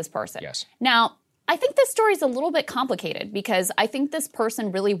against this person? Yes. Now, I think this story is a little bit complicated because I think this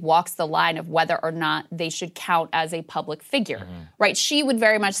person really walks the line of whether or not they should count as a public figure, right? She would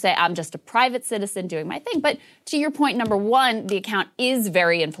very much say, I'm just a private citizen doing my thing. But to your point, number one, the account is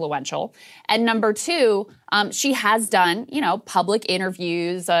very influential. And number two, she has done, public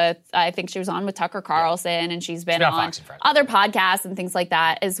interviews. I think she was on with Tucker Carlson, and she's been on other podcasts and things like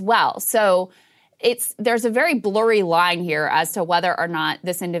that as well. So there's a very blurry line here as to whether or not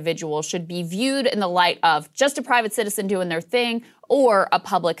this individual should be viewed in the light of just a private citizen doing their thing or a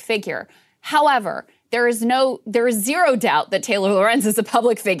public figure. However, there is zero doubt that Taylor Lorenz is a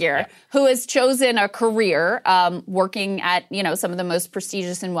public figure who has chosen a career working at, some of the most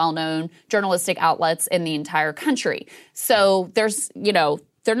prestigious and well-known journalistic outlets in the entire country. So there's,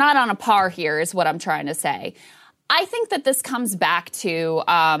 they're not on a par here is what I'm trying to say. I think that this comes back to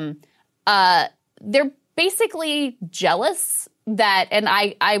they're basically jealous that, and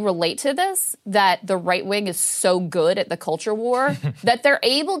I relate to this, that the right wing is so good at the culture war that they're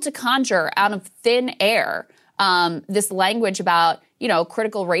able to conjure out of thin air this language about,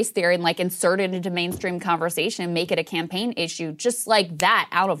 critical race theory and insert it into mainstream conversation and make it a campaign issue just like that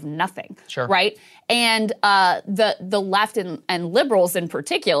out of nothing. Sure. Right? And the left and liberals in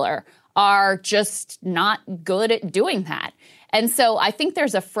particular are just not good at doing that. And so I think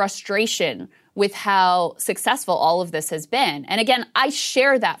there's a frustration with how successful all of this has been. And again, I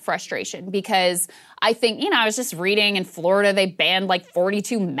share that frustration because I think, I was just reading in Florida, they banned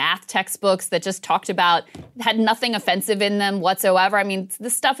 42 math textbooks that just had nothing offensive in them whatsoever. I mean,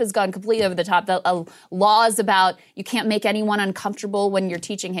 this stuff has gone completely over the top. The laws about you can't make anyone uncomfortable when you're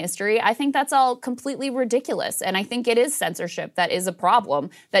teaching history, I think that's all completely ridiculous. And I think it is censorship that is a problem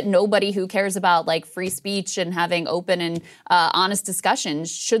that nobody who cares about free speech and having open and honest discussions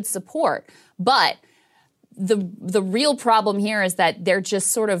should support. But the real problem here is that they're just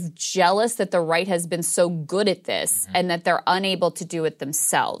sort of jealous that the right has been so good at this and that they're unable to do it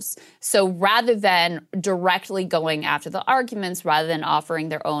themselves. So rather than directly going after the arguments, rather than offering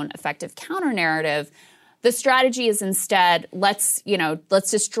their own effective counter-narrative, the strategy is instead, let's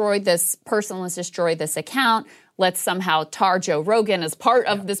destroy this person, let's destroy this account. Let's somehow tar Joe Rogan as part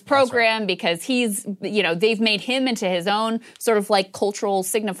of this program because he's, they've made him into his own sort of cultural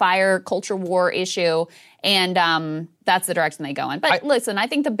signifier, culture war issue. And that's the direction they go in. But listen, I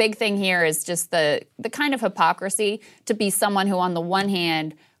think the big thing here is just the kind of hypocrisy to be someone who on the one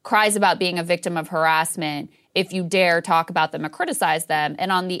hand cries about being a victim of harassment if you dare talk about them or criticize them.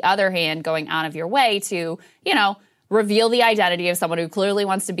 And on the other hand, going out of your way to, reveal the identity of someone who clearly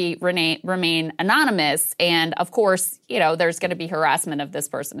wants to remain anonymous. And of course, there's going to be harassment of this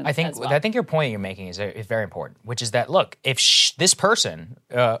person I think your point you're making is very important, which is that, look, if this person,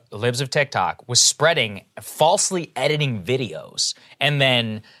 Libs of TikTok, was spreading falsely editing videos and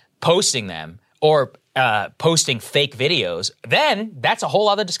then posting them or posting fake videos, then that's a whole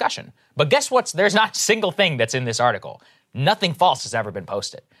other discussion. But guess what? There's not a single thing that's in this article. Nothing false has ever been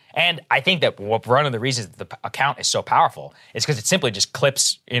posted. And I think that one of the reasons the account is so powerful is because it simply just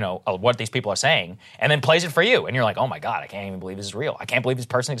clips, what these people are saying and then plays it for you. And you're like, oh my God, I can't even believe this is real. I can't believe this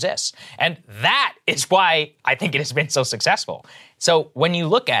person exists. And that is why I think it has been so successful. So when you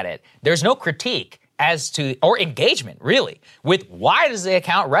look at it, there's no critique or engagement, really, with why does the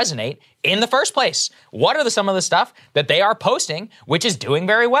account resonate in the first place? What are some of the stuff that they are posting, which is doing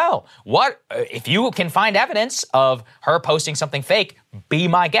very well? If you can find evidence of her posting something fake, be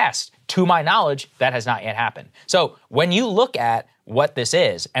my guest. To my knowledge, that has not yet happened. So when you look at what this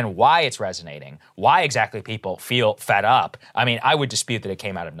is and why it's resonating, why exactly people feel fed up, I mean, I would dispute that it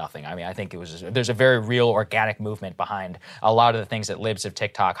came out of nothing. I mean, I think there's a very real organic movement behind a lot of the things that Libs of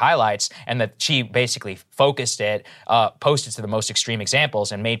TikTok highlights, and that she basically focused it, posted to the most extreme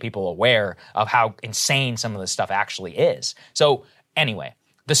examples and made people aware of how insane some of this stuff actually is. So anyway,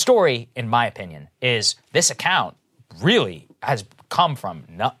 the story, in my opinion, is this account really has come from,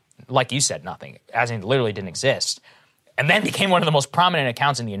 like you said, nothing, as in literally didn't exist, and then became one of the most prominent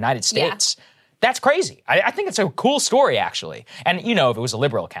accounts in the United States. Yeah. That's crazy. I think it's a cool story, actually. And, if it was a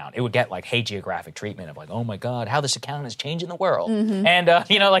liberal account, it would get, hagiographic treatment of, oh, my God, how this account is changing the world. Mm-hmm. And,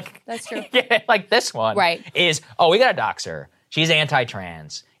 That's true. This one is, we got to dox her. She's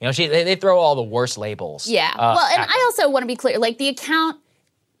anti-trans. They throw all the worst labels. Yeah. And I also want to be clear. The account,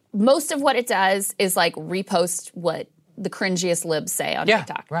 most of what it does is, repost what the cringiest libs say on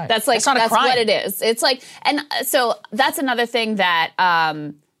TikTok. Right. That's that's what it is. It's and so that's another thing that,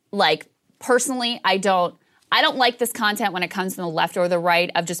 personally, I don't like this content when it comes from the left or the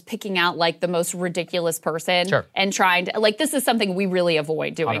right of just picking out the most ridiculous person and trying to this is something we really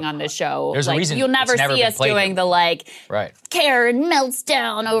avoid doing on this show. There's a reason you'll never see us doing the Karen melts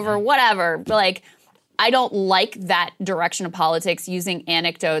down over whatever. I don't like that direction of politics, using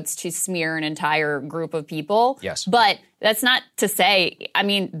anecdotes to smear an entire group of people. Yes. But that's not to say, I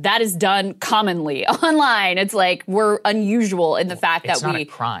mean, that is done commonly online. It's like we're unusual in the fact that we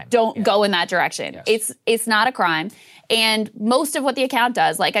don't go in that direction. Yes. It's not a crime. And most of what the account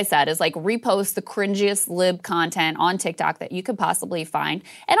does, like I said, is like repost the cringiest lib content on TikTok that you could possibly find.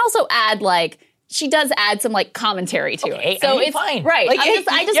 And also add like, she does add some like commentary to it. So it's fine. Right. Like, I just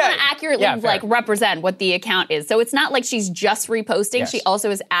want to accurately like represent what the account is. So it's not like she's just reposting. Yes. She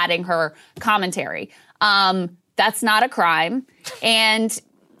also is adding her commentary. That's not a crime. And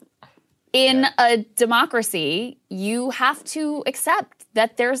in a democracy, you have to accept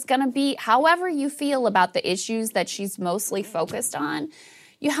that there's going to be, however you feel about the issues that she's mostly focused on,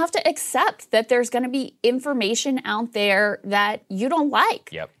 you have to accept that there's going to be information out there that you don't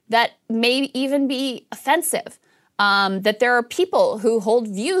like, that may even be offensive, that there are people who hold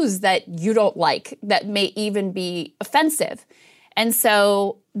views that you don't like that may even be offensive. And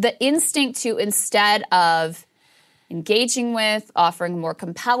so the instinct to, instead of engaging with, offering a more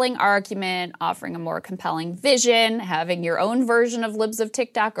compelling argument, offering a more compelling vision, having your own version of libs of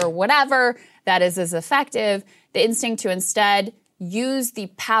TikTok or whatever that is as effective, the instinct to instead use the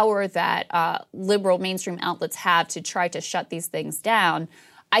power that liberal mainstream outlets have to try to shut these things down,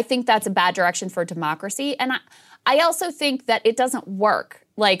 I think that's a bad direction for democracy. And I also think that it doesn't work.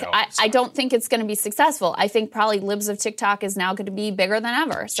 Like, I don't think it's going to be successful. I think probably libs of TikTok is now going to be bigger than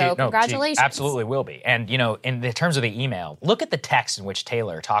ever. So congratulations. She absolutely will be. And, you know, in the terms of the email, look at the text in which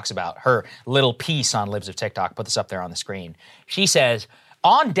Taylor talks about her little piece on libs of TikTok. Put this up there on the screen. She says,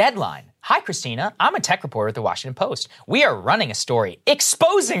 on deadline, hi, Christina. I'm a tech reporter at the Washington Post. We are running a story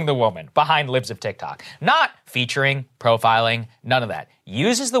exposing the woman behind libs of TikTok. Not featuring, profiling, none of that.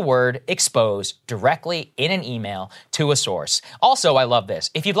 Uses the word expose directly in an email to a source. Also, I love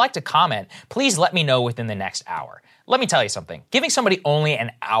this. If you'd like to comment, please let me know within the next hour. Let me tell you something. Giving somebody only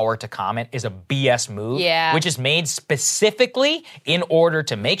an hour to comment is a BS move, which is made specifically in order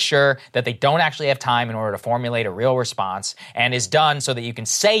to make sure that they don't actually have time in order to formulate a real response, and is done so that you can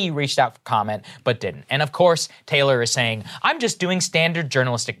say you reached out for comment but didn't. And of course, Taylor is saying, I'm just doing standard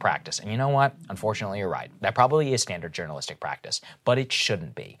journalistic practice. And you know what? Unfortunately, you're right. That probably is standard journalistic practice, but it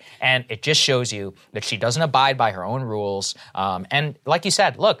shouldn't be. And it just shows you that she doesn't abide by her own rules. And like you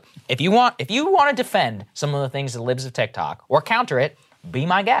said, look, if you want to defend some of the things that libs of TikTok or counter it, be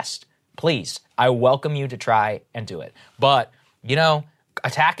my guest. Please. I welcome you to try and do it. But, you know,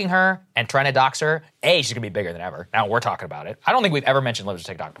 attacking her and trying to dox her, she's going to be bigger than ever. Now we're talking about it. I don't think we've ever mentioned libs of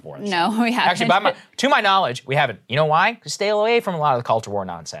TikTok before. No, we haven't. Actually, to my knowledge, we haven't. You know why? Because stay away from a lot of the culture war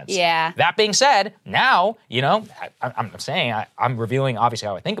nonsense. Yeah. That being said, now, you know, I'm saying I'm reviewing obviously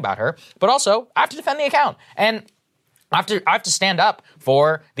how I think about her, but also I have to defend the account. And I have to stand up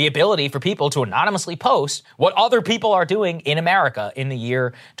for the ability for people to anonymously post what other people are doing in America in the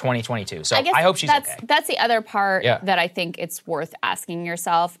year 2022. So I hope she's okay. That's the other part that I think it's worth asking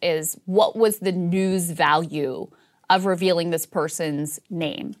yourself is, what was the news value of revealing this person's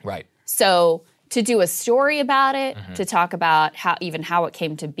name? Right. So to do a story about it, to talk about how it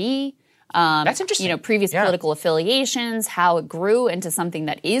came to be, that's interesting. You know, previous political affiliations, how it grew into something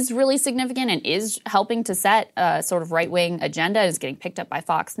that is really significant and is helping to set a sort of right-wing agenda, is getting picked up by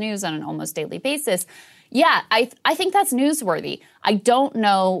Fox News on an almost daily basis. Yeah, I think that's newsworthy. I don't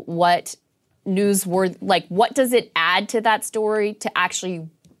know what what does it add to that story to actually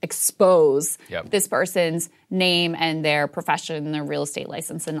expose this person's name and their profession and their real estate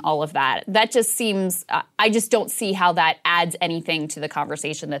license and all of that. That just seems, I just don't see how that adds anything to the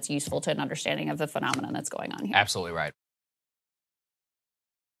conversation that's useful to an understanding of the phenomenon that's going on here. Absolutely right.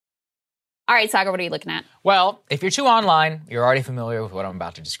 All right, Sagar, what are you looking at? Well, if you're too online, you're already familiar with what I'm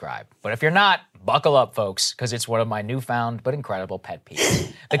about to describe. But if you're not, buckle up, folks, because it's one of my newfound but incredible pet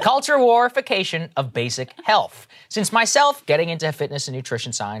peeves. The culture warification of basic health. Since myself getting into fitness and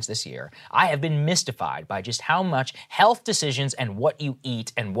nutrition science this year, I have been mystified by just how much health decisions and what you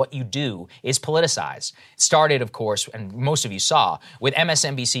eat and what you do is politicized. It started, of course, and most of you saw, with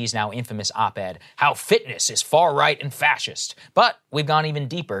MSNBC's now infamous op-ed, How Fitness is Far-Right and Fascist. But we've gone even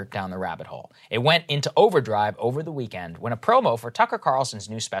deeper down the rabbit hole. It went into overdrive over the weekend when a promo for Tucker Carlson's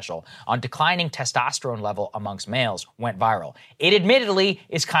new special on declining testosterone level amongst males went viral. It admittedly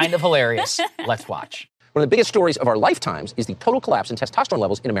is kind of hilarious. Let's watch. One of the biggest stories of our lifetimes is the total collapse in testosterone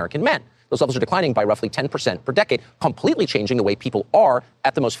levels in American men. Those levels are declining by roughly 10% per decade, completely changing the way people are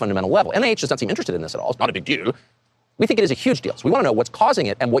at the most fundamental level. NIH does not seem interested in this at all. It's not a big deal. We think it is a huge deal. So we want to know what's causing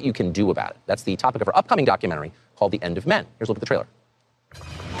it and what you can do about it. That's the topic of our upcoming documentary called The End of Men. Here's a look at the trailer.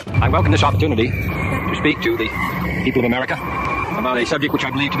 I welcome this opportunity to speak to the people of America about a subject which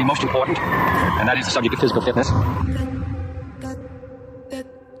I believe to be most important, and that is the subject of physical fitness.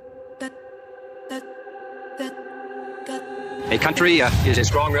 A country is as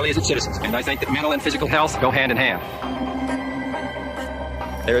strong, really, as its citizens, and I think that mental and physical health go hand in hand.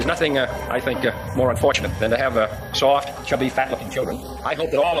 There is nothing, I think, more unfortunate than to have soft, chubby, fat-looking children. I hope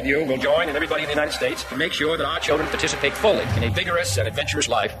that all of you will join, and everybody in the United States, to make sure that our children participate fully in a vigorous and adventurous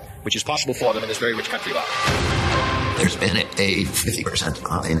life, which is possible for them in this very rich country of ours. There's been a 50%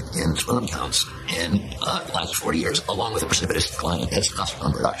 decline in sperm counts in the last 40 years, along with a precipitous decline in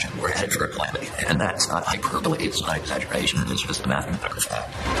testosterone production. We're headed for a calamity, and that's not hyperbole, it's not exaggeration, it's just a mathematical fact.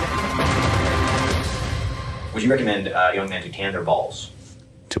 Would you recommend young men to tan their balls?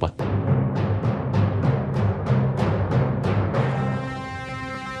 To what?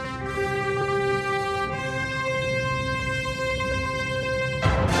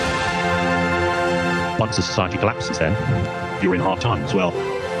 Once a society collapses, then you're in hard times. Well,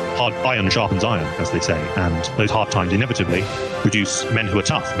 hard iron sharpens iron, as they say, and those hard times inevitably produce men who are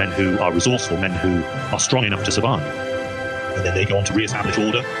tough, men who are resourceful, men who are strong enough to survive. And then they go on to re-establish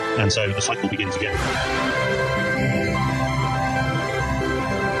order, and so the cycle begins again.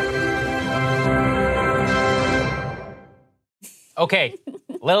 Okay,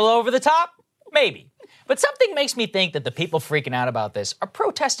 a little over the top? Maybe. But something makes me think that the people freaking out about this are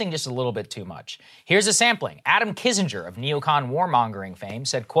protesting just a little bit too much. Here's a sampling. Adam Kinzinger of neocon warmongering fame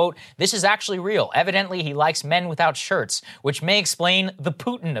said, quote, "This is actually real. Evidently, he likes men without shirts, which may explain the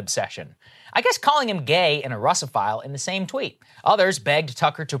Putin obsession." I guess calling him gay and a Russophile in the same tweet. Others begged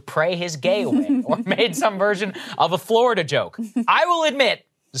Tucker to pray his gay away or made some version of a Florida joke. I will admit,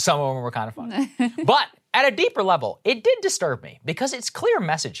 some of them were kind of funny. But at a deeper level, it did disturb me because it's clear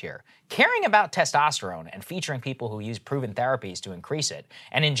message here. Caring about testosterone and featuring people who use proven therapies to increase it,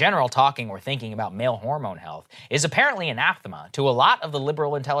 and in general talking or thinking about male hormone health, is apparently anathema to a lot of the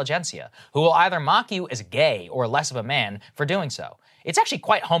liberal intelligentsia, who will either mock you as gay or less of a man for doing so. It's actually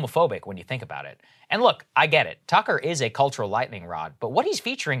quite homophobic when you think about it. And look, I get it. Tucker is a cultural lightning rod, but what he's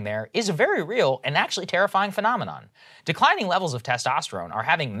featuring there is a very real and actually terrifying phenomenon. Declining levels of testosterone are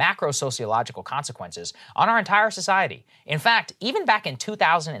having macro-sociological consequences on our entire society. In fact, even back in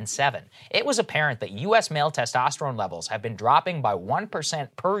 2007, it was apparent that U.S. male testosterone levels have been dropping by 1%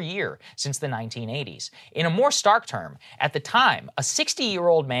 per year since the 1980s. In a more stark term, at the time, a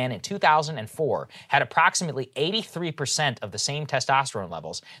 60-year-old man in 2004 had approximately 83% of the same testosterone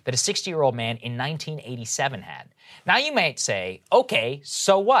levels that a 60-year-old man in 1987 had. Now you might say, okay,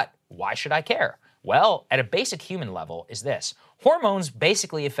 so what? Why should I care? Well, at a basic human level is this. Hormones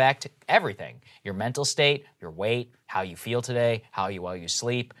basically affect everything. Your mental state, your weight, how you feel today, how well you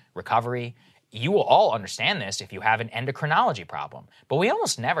sleep, recovery. You will all understand this if you have an endocrinology problem, but we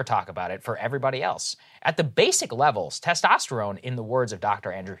almost never talk about it for everybody else. At the basic levels, testosterone, in the words of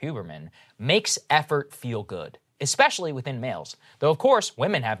Dr. Andrew Huberman, makes effort feel good, especially within males, though of course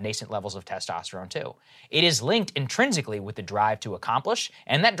women have nascent levels of testosterone too. It is linked intrinsically with the drive to accomplish,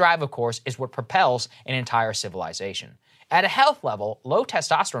 and that drive of course is what propels an entire civilization. At a health level, low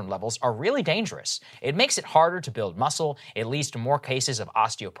testosterone levels are really dangerous. It makes it harder to build muscle, it leads to more cases of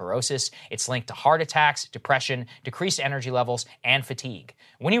osteoporosis, it's linked to heart attacks, depression, decreased energy levels, and fatigue.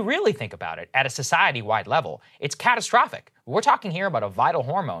 When you really think about it, at a society-wide level, it's catastrophic. We're talking here about a vital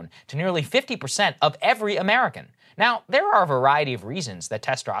hormone to nearly 50% of every American. Now, there are a variety of reasons that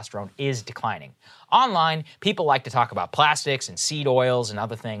testosterone is declining. Online, people like to talk about plastics and seed oils and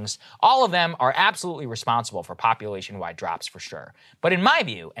other things. All of them are absolutely responsible for population-wide drops for sure. But in my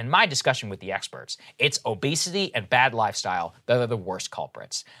view, and my discussion with the experts, it's obesity and bad lifestyle that are the worst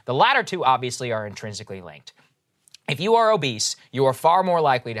culprits. The latter two obviously are intrinsically linked. If you are obese, you are far more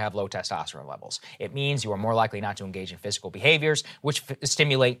likely to have low testosterone levels. It means you are more likely not to engage in physical behaviors which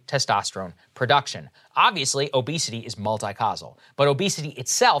stimulate testosterone production. Obviously, obesity is multi-causal, but obesity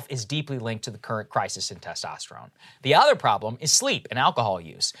itself is deeply linked to the current crisis in testosterone. The other problem is sleep and alcohol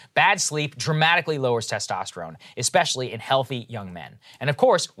use. Bad sleep dramatically lowers testosterone, especially in healthy young men. And of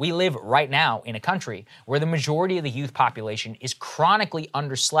course, we live right now in a country where the majority of the youth population is chronically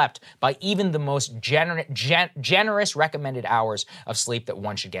underslept by even the most generous recommended hours of sleep that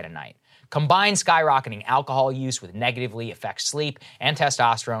one should get a night. Combine skyrocketing alcohol use with negatively affects sleep and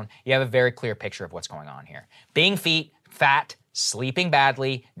testosterone, you have a very clear picture of what's going on here. Being fat, sleeping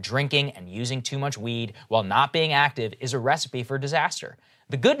badly, drinking, and using too much weed while not being active is a recipe for disaster.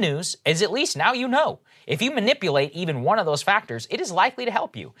 The good news is at least now you know. If you manipulate even one of those factors, it is likely to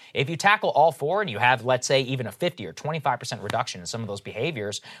help you. If you tackle all four and you have, let's say, even a 50 or 25% reduction in some of those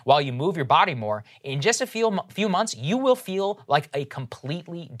behaviors while you move your body more, in just a few months, you will feel like a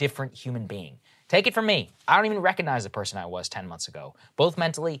completely different human being. Take it from me. I don't even recognize the person I was 10 months ago, both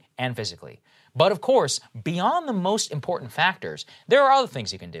mentally and physically. But of course, beyond the most important factors, there are other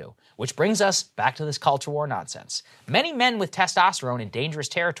things you can do, which brings us back to this culture war nonsense. Many men with testosterone in dangerous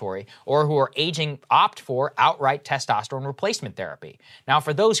territory or who are aging opt for outright testosterone replacement therapy. Now,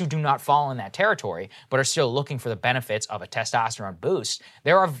 for those who do not fall in that territory but are still looking for the benefits of a testosterone boost,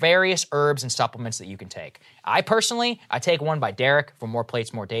 there are various herbs and supplements that you can take. I take one by Derek from More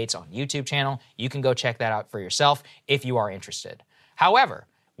Plates, More Dates on YouTube channel. You can go check that out for yourself if you are interested. However,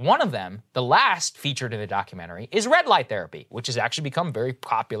 one of them, the last featured in the documentary, is red light therapy, which has actually become very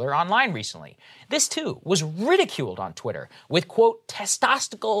popular online recently. This, too, was ridiculed on Twitter with, quote,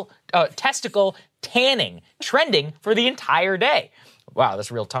 testicle tanning trending for the entire day. Wow,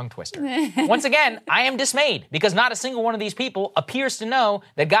 that's a real tongue twister. Once again, I am dismayed because not a single one of these people appears to know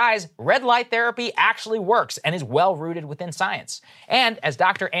that, guys, red light therapy actually works and is well rooted within science. And as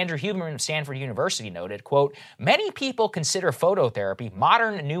Dr. Andrew Huberman of Stanford University noted, quote, many people consider phototherapy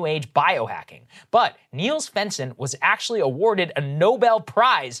modern new age biohacking, but Niels Fenton was actually awarded a Nobel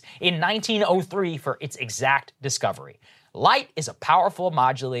Prize in 1903 for its exact discovery. Light is a powerful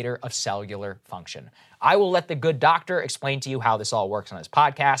modulator of cellular function. I will let the good doctor explain to you how this all works on his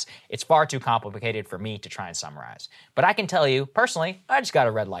podcast. It's far too complicated for me to try and summarize. But I can tell you, personally, I just got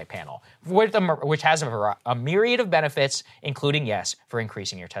a red light panel, which has a myriad of benefits, including, yes, for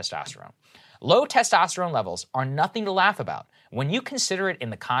increasing your testosterone. Low testosterone levels are nothing to laugh about. When you consider it in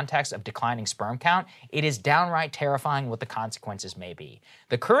the context of declining sperm count, it is downright terrifying what the consequences may be.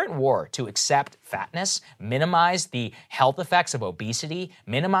 The current war to accept fatness, minimize the health effects of obesity,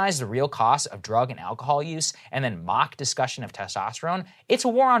 minimize the real costs of drug and alcohol use, and then mock discussion of testosterone, it's a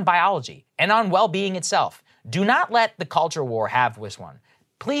war on biology and on well-being itself. Do not let the culture war have this one.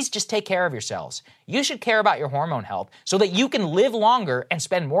 Please just take care of yourselves. You should care about your hormone health so that you can live longer and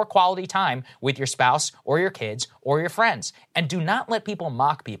spend more quality time with your spouse or your kids or your friends. And do not let people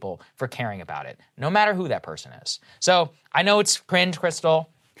mock people for caring about it, no matter who that person is. So I know it's cringe, Crystal.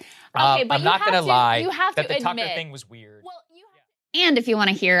 Okay, but I'm not going to lie that the admit, Tucker thing was weird. And if you want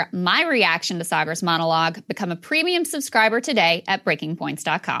to hear my reaction to Sagar's monologue, become a premium subscriber today at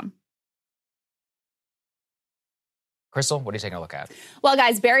breakingpoints.com. Crystal, what are you taking a look at? Well,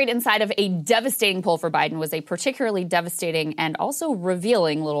 guys, buried inside of a devastating poll for Biden was a particularly devastating and also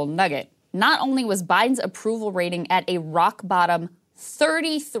revealing little nugget. Not only was Biden's approval rating at a rock bottom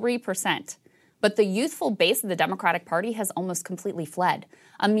 33%, but the youthful base of the Democratic Party has almost completely fled.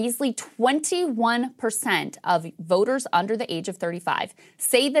 A measly 21% of voters under the age of 35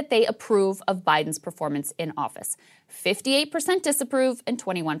 say that they approve of Biden's performance in office. 58% disapprove and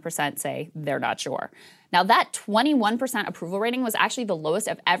 21% say they're not sure. Now, that 21% approval rating was actually the lowest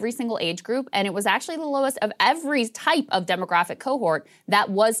of every single age group, and it was actually the lowest of every type of demographic cohort that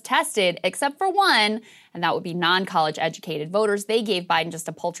was tested, except for one, and that would be non-college educated voters. They gave Biden just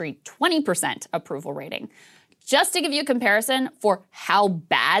a paltry 20% approval rating. Just to give you a comparison for how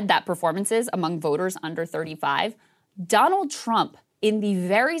bad that performance is among voters under 35, Donald Trump, in the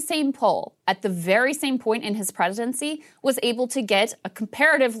very same poll, at the very same point in his presidency, was able to get a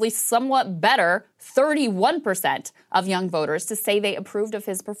comparatively somewhat better 31% of young voters to say they approved of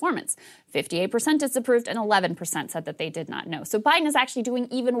his performance. 58% disapproved and 11% said that they did not know. So Biden is actually doing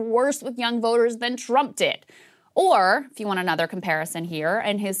even worse with young voters than Trump did. Or, if you want another comparison here,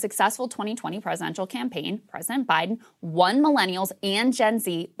 in his successful 2020 presidential campaign, President Biden won millennials and Gen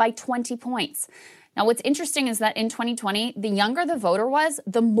Z by 20 points. Now, what's interesting is that in 2020, the younger the voter was,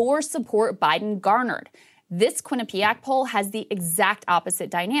 the more support Biden garnered. This Quinnipiac poll has the exact opposite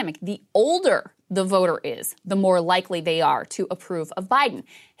dynamic. The older the voter is, the more likely they are to approve of Biden.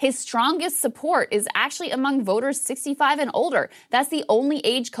 His strongest support is actually among voters 65 and older. That's the only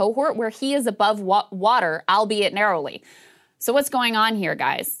age cohort where he is above water, albeit narrowly. So what's going on here,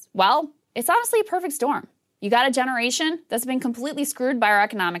 guys? Well, it's honestly a perfect storm. You got a generation that's been completely screwed by our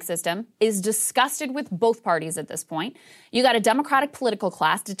economic system, is disgusted with both parties at this point. You got a Democratic political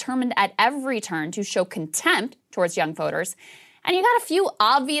class determined at every turn to show contempt towards young voters. And you got a few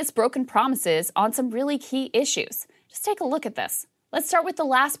obvious broken promises on some really key issues. Just take a look at this. Let's start with the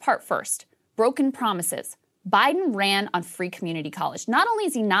last part first. Broken promises. Biden ran on free community college. Not only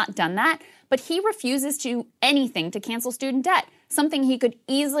has he not done that, but he refuses to do anything to cancel student debt, something he could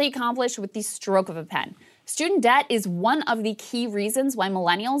easily accomplish with the stroke of a pen. Student debt is one of the key reasons why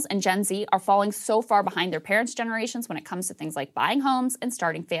millennials and Gen Z are falling so far behind their parents' generations when it comes to things like buying homes and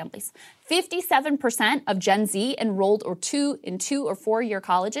starting families. 57% of Gen Z enrolled in 2 or 4 year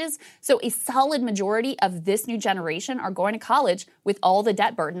colleges, so a solid majority of this new generation are going to college with all the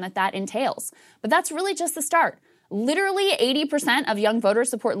debt burden that entails. But that's really just the start. Literally 80% of young voters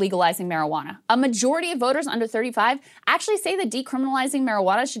support legalizing marijuana. A majority of voters under 35 actually say that decriminalizing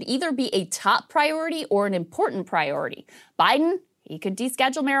marijuana should either be a top priority or an important priority. Biden, he could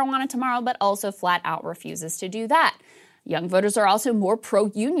deschedule marijuana tomorrow, but also flat out refuses to do that. Young voters are also more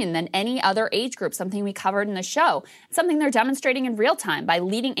pro-union than any other age group, something we covered in the show, something they're demonstrating in real time by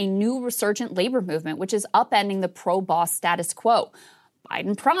leading a new resurgent labor movement, which is upending the pro-boss status quo.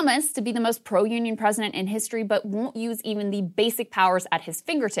 Biden promised to be the most pro-union president in history, but won't use even the basic powers at his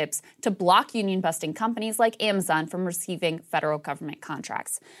fingertips to block union-busting companies like Amazon from receiving federal government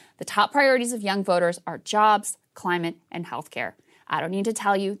contracts. The top priorities of young voters are jobs, climate, and healthcare. I don't need to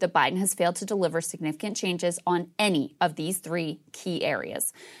tell you that Biden has failed to deliver significant changes on any of these three key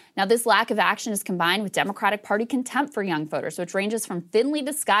areas. Now, this lack of action is combined with Democratic Party contempt for young voters, which ranges from thinly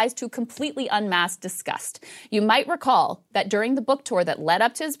disguised to completely unmasked disgust. You might recall that during the book tour that led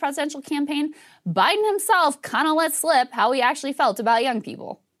up to his presidential campaign, Biden himself kind of let slip how he actually felt about young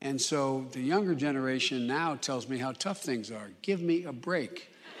people. And so the younger generation now tells me how tough things are. Give me a break.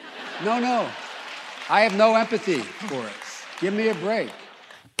 No. I have no empathy for it. Give me a break.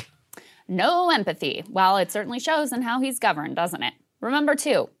 No empathy. Well, it certainly shows in how he's governed, doesn't it? Remember,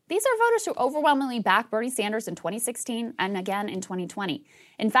 too, these are voters who overwhelmingly backed Bernie Sanders in 2016 and again in 2020.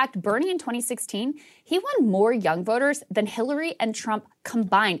 In fact, Bernie in 2016, he won more young voters than Hillary and Trump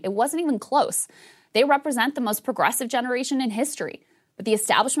combined. It wasn't even close. They represent the most progressive generation in history. But the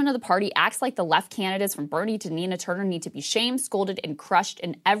establishment of the party acts like the left candidates from Bernie to Nina Turner need to be shamed, scolded, and crushed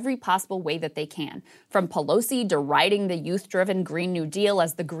in every possible way that they can. From Pelosi deriding the youth-driven Green New Deal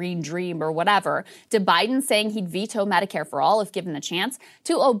as the Green Dream or whatever, to Biden saying he'd veto Medicare for all if given the chance,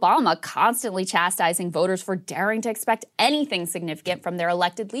 to Obama constantly chastising voters for daring to expect anything significant from their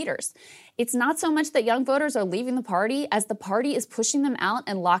elected leaders. It's not so much that young voters are leaving the party as the party is pushing them out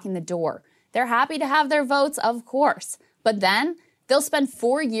and locking the door. They're happy to have their votes, of course. But then they'll spend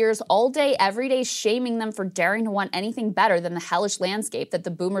 4 years all day, every day, shaming them for daring to want anything better than the hellish landscape that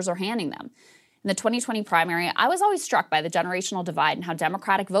the boomers are handing them. In the 2020 primary, I was always struck by the generational divide and how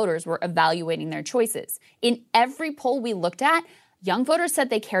Democratic voters were evaluating their choices. In every poll we looked at, young voters said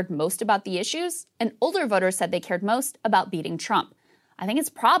they cared most about the issues, and older voters said they cared most about beating Trump. I think it's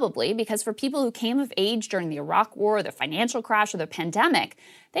probably because for people who came of age during the Iraq War, the financial crash, or the pandemic,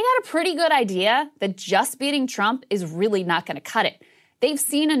 they got a pretty good idea that just beating Trump is really not going to cut it. They've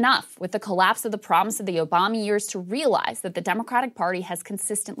seen enough with the collapse of the promise of the Obama years to realize that the Democratic Party has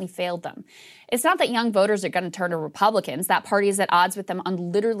consistently failed them. It's not that young voters are going to turn to Republicans. That party is at odds with them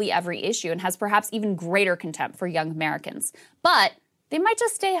on literally every issue and has perhaps even greater contempt for young Americans. But they might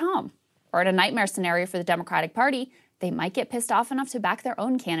just stay home. Or in a nightmare scenario for the Democratic Party, they might get pissed off enough to back their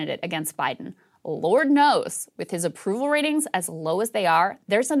own candidate against Biden. Lord knows, with his approval ratings as low as they are,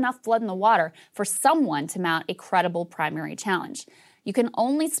 there's enough blood in the water for someone to mount a credible primary challenge. You can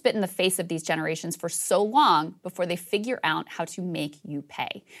only spit in the face of these generations for so long before they figure out how to make you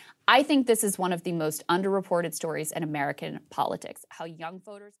pay. I think this is one of the most underreported stories in American politics, how young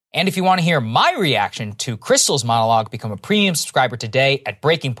voters... And if you want to hear my reaction to Crystal's monologue, become a premium subscriber today at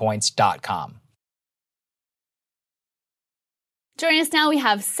breakingpoints.com. Joining us now, we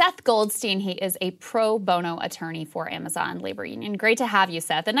have Seth Goldstein. He is a pro bono attorney for Amazon Labor Union. Great to have you,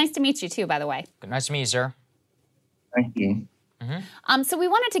 Seth. And nice to meet you, too, by the way. Nice to meet you, sir. Thank you. So we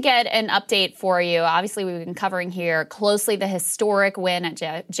wanted to get an update for you. Obviously, we've been covering here closely the historic win at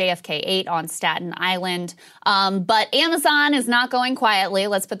JFK 8 on Staten Island. But Amazon is not going quietly.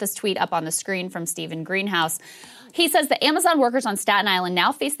 Let's put this tweet up on the screen from Stephen Greenhouse. He says that Amazon workers on Staten Island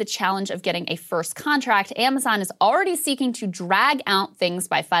now face the challenge of getting a first contract. Amazon is already seeking to drag out things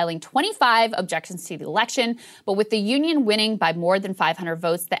by filing 25 objections to the election. But with the union winning by more than 500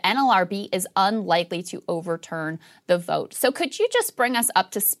 votes, the NLRB is unlikely to overturn the vote. So could you just bring us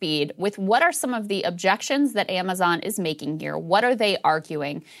up to speed with what are some of the objections that Amazon is making here? What are they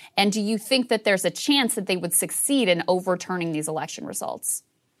arguing? And do you think that there's a chance that they would succeed in overturning these election results?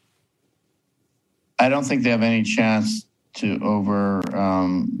 I don't think they have any chance to overrule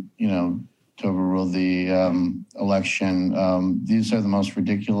the election. These are the most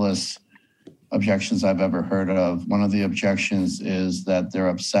ridiculous objections I've ever heard of. One of the objections is that they're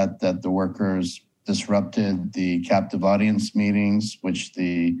upset that the workers disrupted the captive audience meetings, which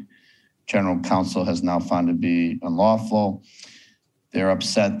the General Counsel has now found to be unlawful. They're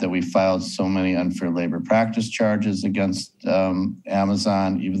upset that we filed so many unfair labor practice charges against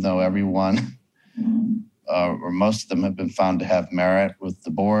Amazon, even though everyone... or most of them have been found to have merit with the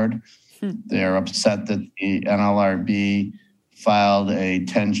board. They're upset that the NLRB filed a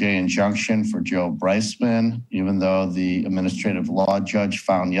 10-J injunction for Joe Briceman, even though the administrative law judge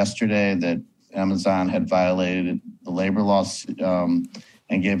found yesterday that Amazon had violated the labor laws and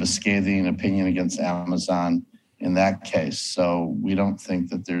gave a scathing opinion against Amazon in that case. So we don't think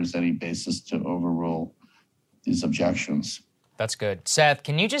that there's any basis to overrule these objections. That's good. Seth,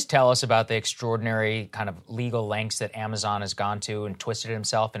 can you just tell us about the extraordinary kind of legal lengths that Amazon has gone to and twisted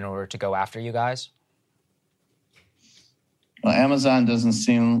himself in order to go after you guys? Well, Amazon doesn't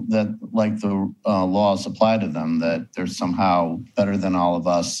seem that like the laws apply to them, that they're somehow better than all of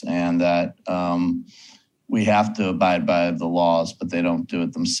us, and that we have to abide by the laws, but they don't do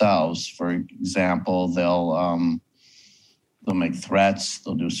it themselves. For example, they'll make threats,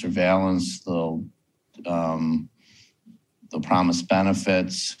 they'll do surveillance, they'll promise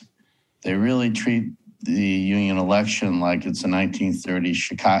benefits. They really treat the union election like it's a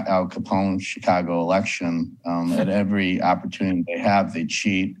 1930s Al Capone Chicago election. At every opportunity they have, they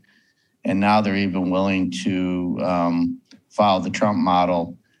cheat. And now they're even willing to follow the Trump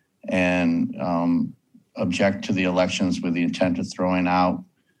model and object to the elections with the intent of throwing out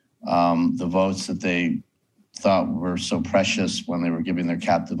the votes that they thought were so precious when they were giving their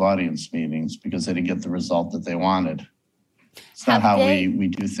captive audience meetings because they didn't get the result that they wanted. It's not how we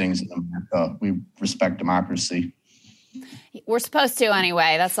do things in America. We respect democracy. We're supposed to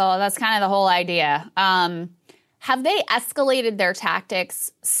anyway. That's all. That's kind of the whole idea. Have they escalated their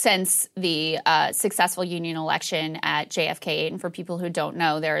tactics since the successful union election at JFK? And for people who don't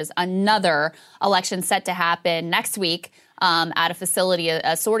know, there is another election set to happen next week at a facility,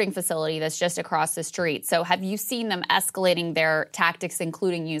 a sorting facility that's just across the street. So have you seen them escalating their tactics,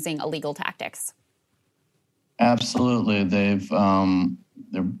 including using illegal tactics? Absolutely. They're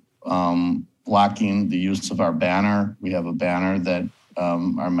blocking the use of our banner. We have a banner that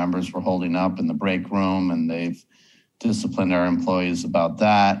our members were holding up in the break room, and they've disciplined our employees about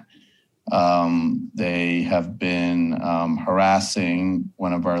that. They have been harassing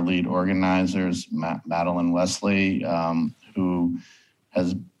one of our lead organizers, Madeline Wesley, who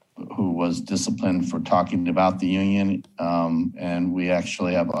was disciplined for talking about the union. And we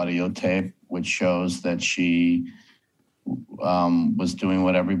actually have audio tape which shows that she was doing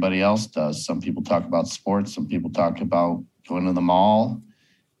what everybody else does. Some people talk about sports, some people talk about going to the mall,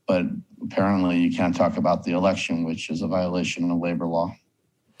 but apparently you can't talk about the election, which is a violation of labor law.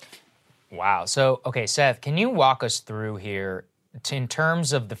 Wow. So, okay, Seth, can you walk us through here in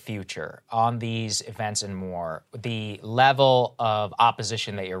terms of the future on these events and more, the level of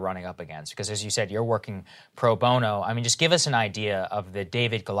opposition that you're running up against? Because as you said, you're working pro bono. I mean, just give us an idea of the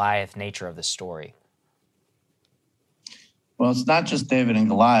David Goliath nature of the story. Well, it's not just David and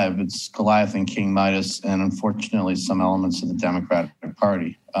Goliath, it's Goliath and King Midas, and unfortunately some elements of the Democratic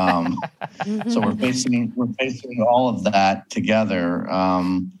Party. So we're facing all of that together,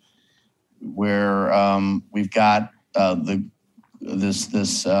 where we've got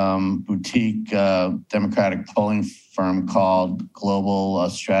this boutique Democratic polling firm called Global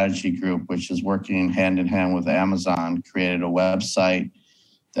Strategy Group, which is working hand in hand with Amazon, created a website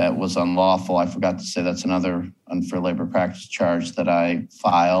that was unlawful. I forgot to say that's another unfair labor practice charge that I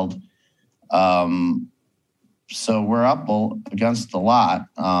filed. So we're up against a lot,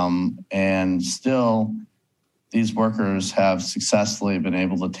 and still these workers have successfully been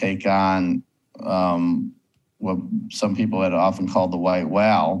able to take on what some people had often called the white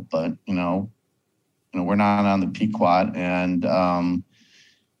whale, but we're not on the Pequot, and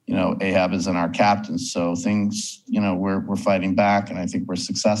Ahab isn't our captain. So things, we're fighting back, and I think we're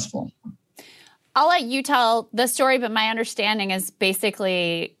successful. I'll let you tell the story, but my understanding is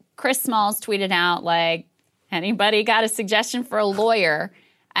basically Chris Smalls tweeted out, like, anybody got a suggestion for a lawyer?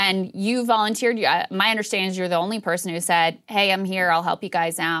 And you volunteered. My understanding is you're the only person who said, hey, I'm here, I'll help you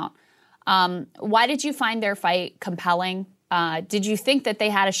guys out. Why did you find their fight compelling? Did you think that they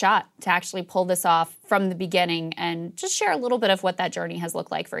had a shot to actually pull this off from the beginning? And just share a little bit of what that journey has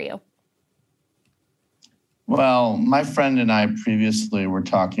looked like for you. Well, my friend and I previously were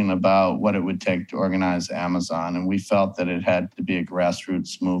talking about what it would take to organize Amazon, and we felt that it had to be a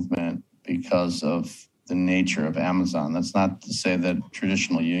grassroots movement because of the nature of Amazon. That's not to say that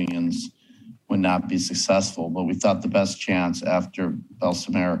traditional unions would not be successful, but we thought the best chance after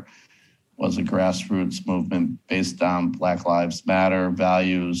Bessemer was a grassroots movement based on Black Lives Matter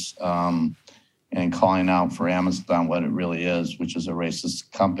values, and calling out for Amazon what it really is, which is a racist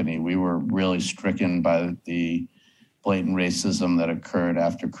company. We were really stricken by the blatant racism that occurred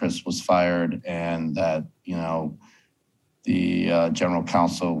after Chris was fired, and that, the general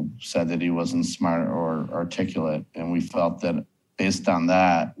counsel said that he wasn't smart or articulate. And we felt that based on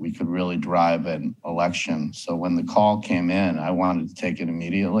that, we could really drive an election. So when the call came in, I wanted to take it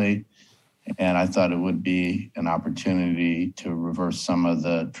immediately. And I thought it would be an opportunity to reverse some of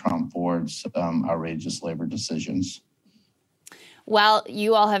the Trump board's outrageous labor decisions. Well,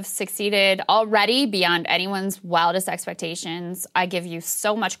 you all have succeeded already beyond anyone's wildest expectations. I give you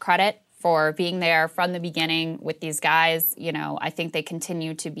so much credit for being there from the beginning with these guys. You know, I think they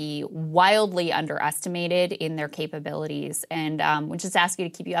continue to be wildly underestimated in their capabilities. And we'll just ask you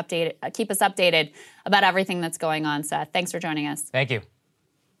to keep us updated about everything that's going on, Seth. Thanks for joining us. Thank you.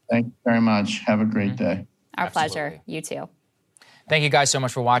 Thank you very much. Have a great day. Our Absolutely. pleasure. You too. Thank you guys so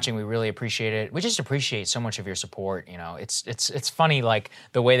much for watching. We really appreciate it. We just appreciate so much of your support. You know, it's funny, like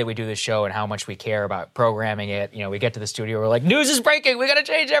the way that we do this show and how much we care about programming it. You know, we get to the studio, we're like, news is breaking. We got to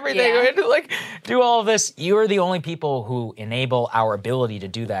change everything. Yeah. We got to do all of this. You're the only people who enable our ability to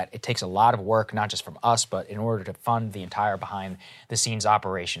do that. It takes a lot of work, not just from us, but in order to fund the entire behind the scenes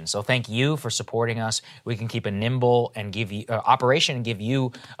operation. So thank you for supporting us. We can keep a nimble and give you operation and give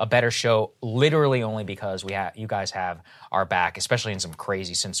you a better show, literally only because you guys have our back, especially in some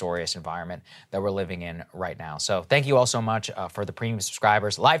crazy censorious environment that we're living in right now. So thank you all so much for the premium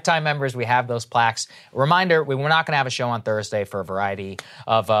subscribers. Lifetime members, we have those plaques. Reminder, we're not going to have a show on Thursday for a variety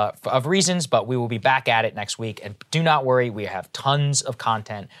of reasons, but we will be back at it next week. And do not worry, we have tons of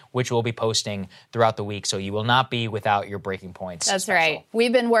content which we'll be posting throughout the week, so you will not be without your Breaking Points. That's right.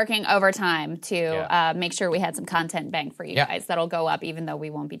 We've been working overtime to make sure we had some content bank for you guys. That'll go up even though we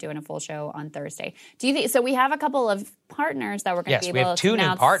won't be doing a full show on Thursday. Do you think so? We have a couple of partners that we're going to be able to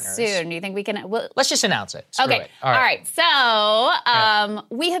announce soon. Do you think we can? Let's just announce it. Screw okay. It. All right. So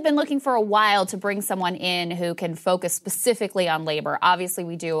we have been looking for a while to bring someone in who can focus specifically on labor. Obviously,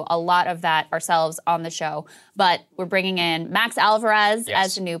 we do a lot of that ourselves on the show, but we're bringing in Max Alvarez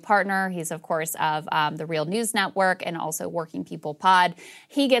as the new partner. He's, of course, of the Real News Network and also Working People Pod.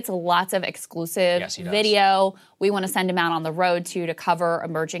 He gets lots of exclusive video. We want to send him out on the road, too, to cover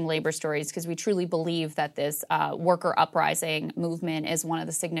emerging labor stories because we truly believe that this worker uprising movement is one of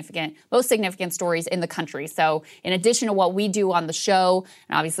the most significant stories in the country. So in addition to what we do on the show,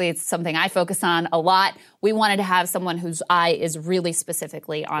 and obviously it's something I focus on a lot, we wanted to have someone whose eye is really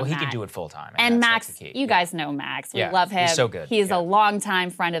specifically on that. Well, he can do it full time. And Max, you guys know Max. We love him. He's so good. He's a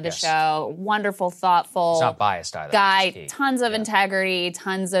longtime friend of the show. Wonderful, thoughtful. He's not biased either. Guy, tons of integrity,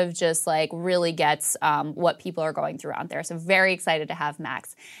 tons of just like really gets what people are going through out there. So very excited to have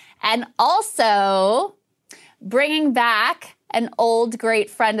Max. And also bringing back an old great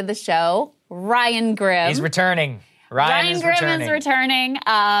friend of the show, Ryan Grimm. He's returning. Ryan Grimm is returning,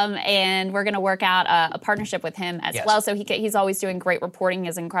 and we're going to work out a partnership with him as well. So he's always doing great reporting. He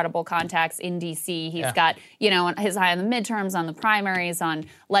has incredible contacts in D.C. He's got, his eye on the midterms, on the primaries, on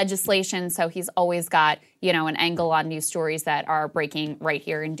legislation. So he's always got, an angle on news stories that are breaking right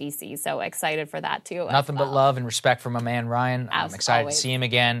here in D.C. So excited for that, too. Nothing but love and respect for my man, Ryan. I'm excited to see him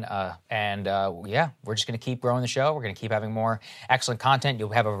again. We're just going to keep growing the show. We're going to keep having more excellent content. You'll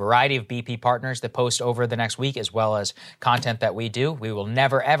have a variety of BP partners that post over the next week, as well as content that we do. We will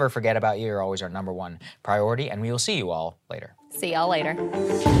never, ever forget about you. You're always our number one priority, and we will see you all later. See y'all later.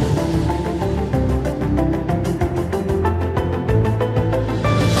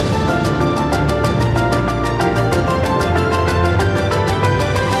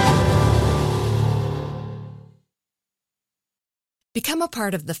 Become a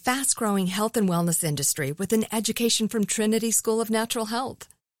part of the fast-growing health and wellness industry with an education from Trinity School of Natural Health.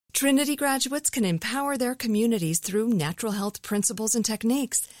 Trinity graduates can empower their communities through natural health principles and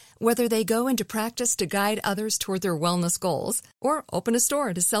techniques, whether they go into practice to guide others toward their wellness goals or open a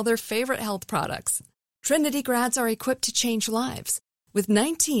store to sell their favorite health products. Trinity grads are equipped to change lives with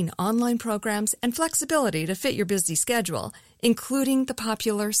 19 online programs and flexibility to fit your busy schedule, including the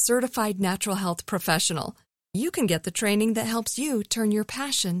popular Certified Natural Health Professional. You can get the training that helps you turn your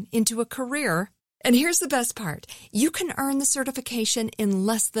passion into a career. And here's the best part. You can earn the certification in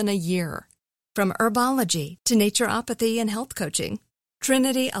less than a year. From herbology to naturopathy and health coaching,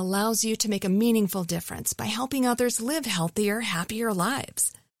 Trinity allows you to make a meaningful difference by helping others live healthier, happier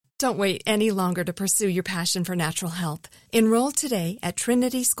lives. Don't wait any longer to pursue your passion for natural health. Enroll today at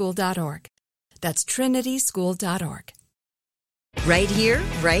trinityschool.org. That's trinityschool.org. Right here,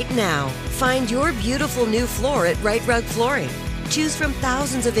 right now. Find your beautiful new floor at Right Rug Flooring. Choose from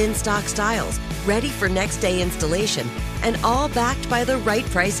thousands of in-stock styles, ready for next day installation, and all backed by the right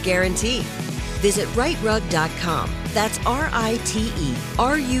price guarantee. Visit rightrug.com. That's RITERUG.com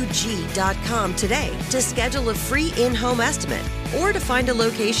today to schedule a free in-home estimate or to find a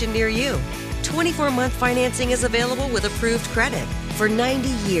location near you. 24-month financing is available with approved credit. For 90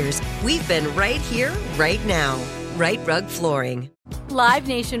 years, we've been right here, right now. Right Rug Flooring. Live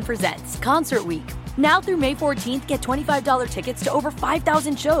Nation presents Concert Week. Now through May 14th, get $25 tickets to over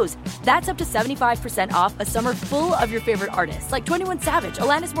 5,000 shows. That's up to 75% off a summer full of your favorite artists like 21 Savage,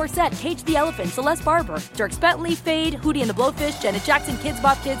 Alanis Morissette, Cage the Elephant, Celeste Barber, Dierks Bentley, Fade, Hootie and the Blowfish, Janet Jackson, Kids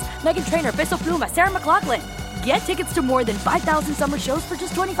Bop Kids, Meghan Trainor, Peso Pluma, Sarah McLachlan. Get tickets to more than 5,000 summer shows for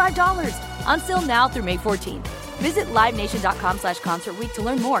just $25. Until now through May 14th. Visit livenation.com/Concert Week to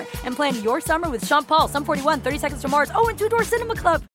learn more and plan your summer with Sean Paul, Sum 41, 30 Seconds to Mars, and Two Door Cinema Club.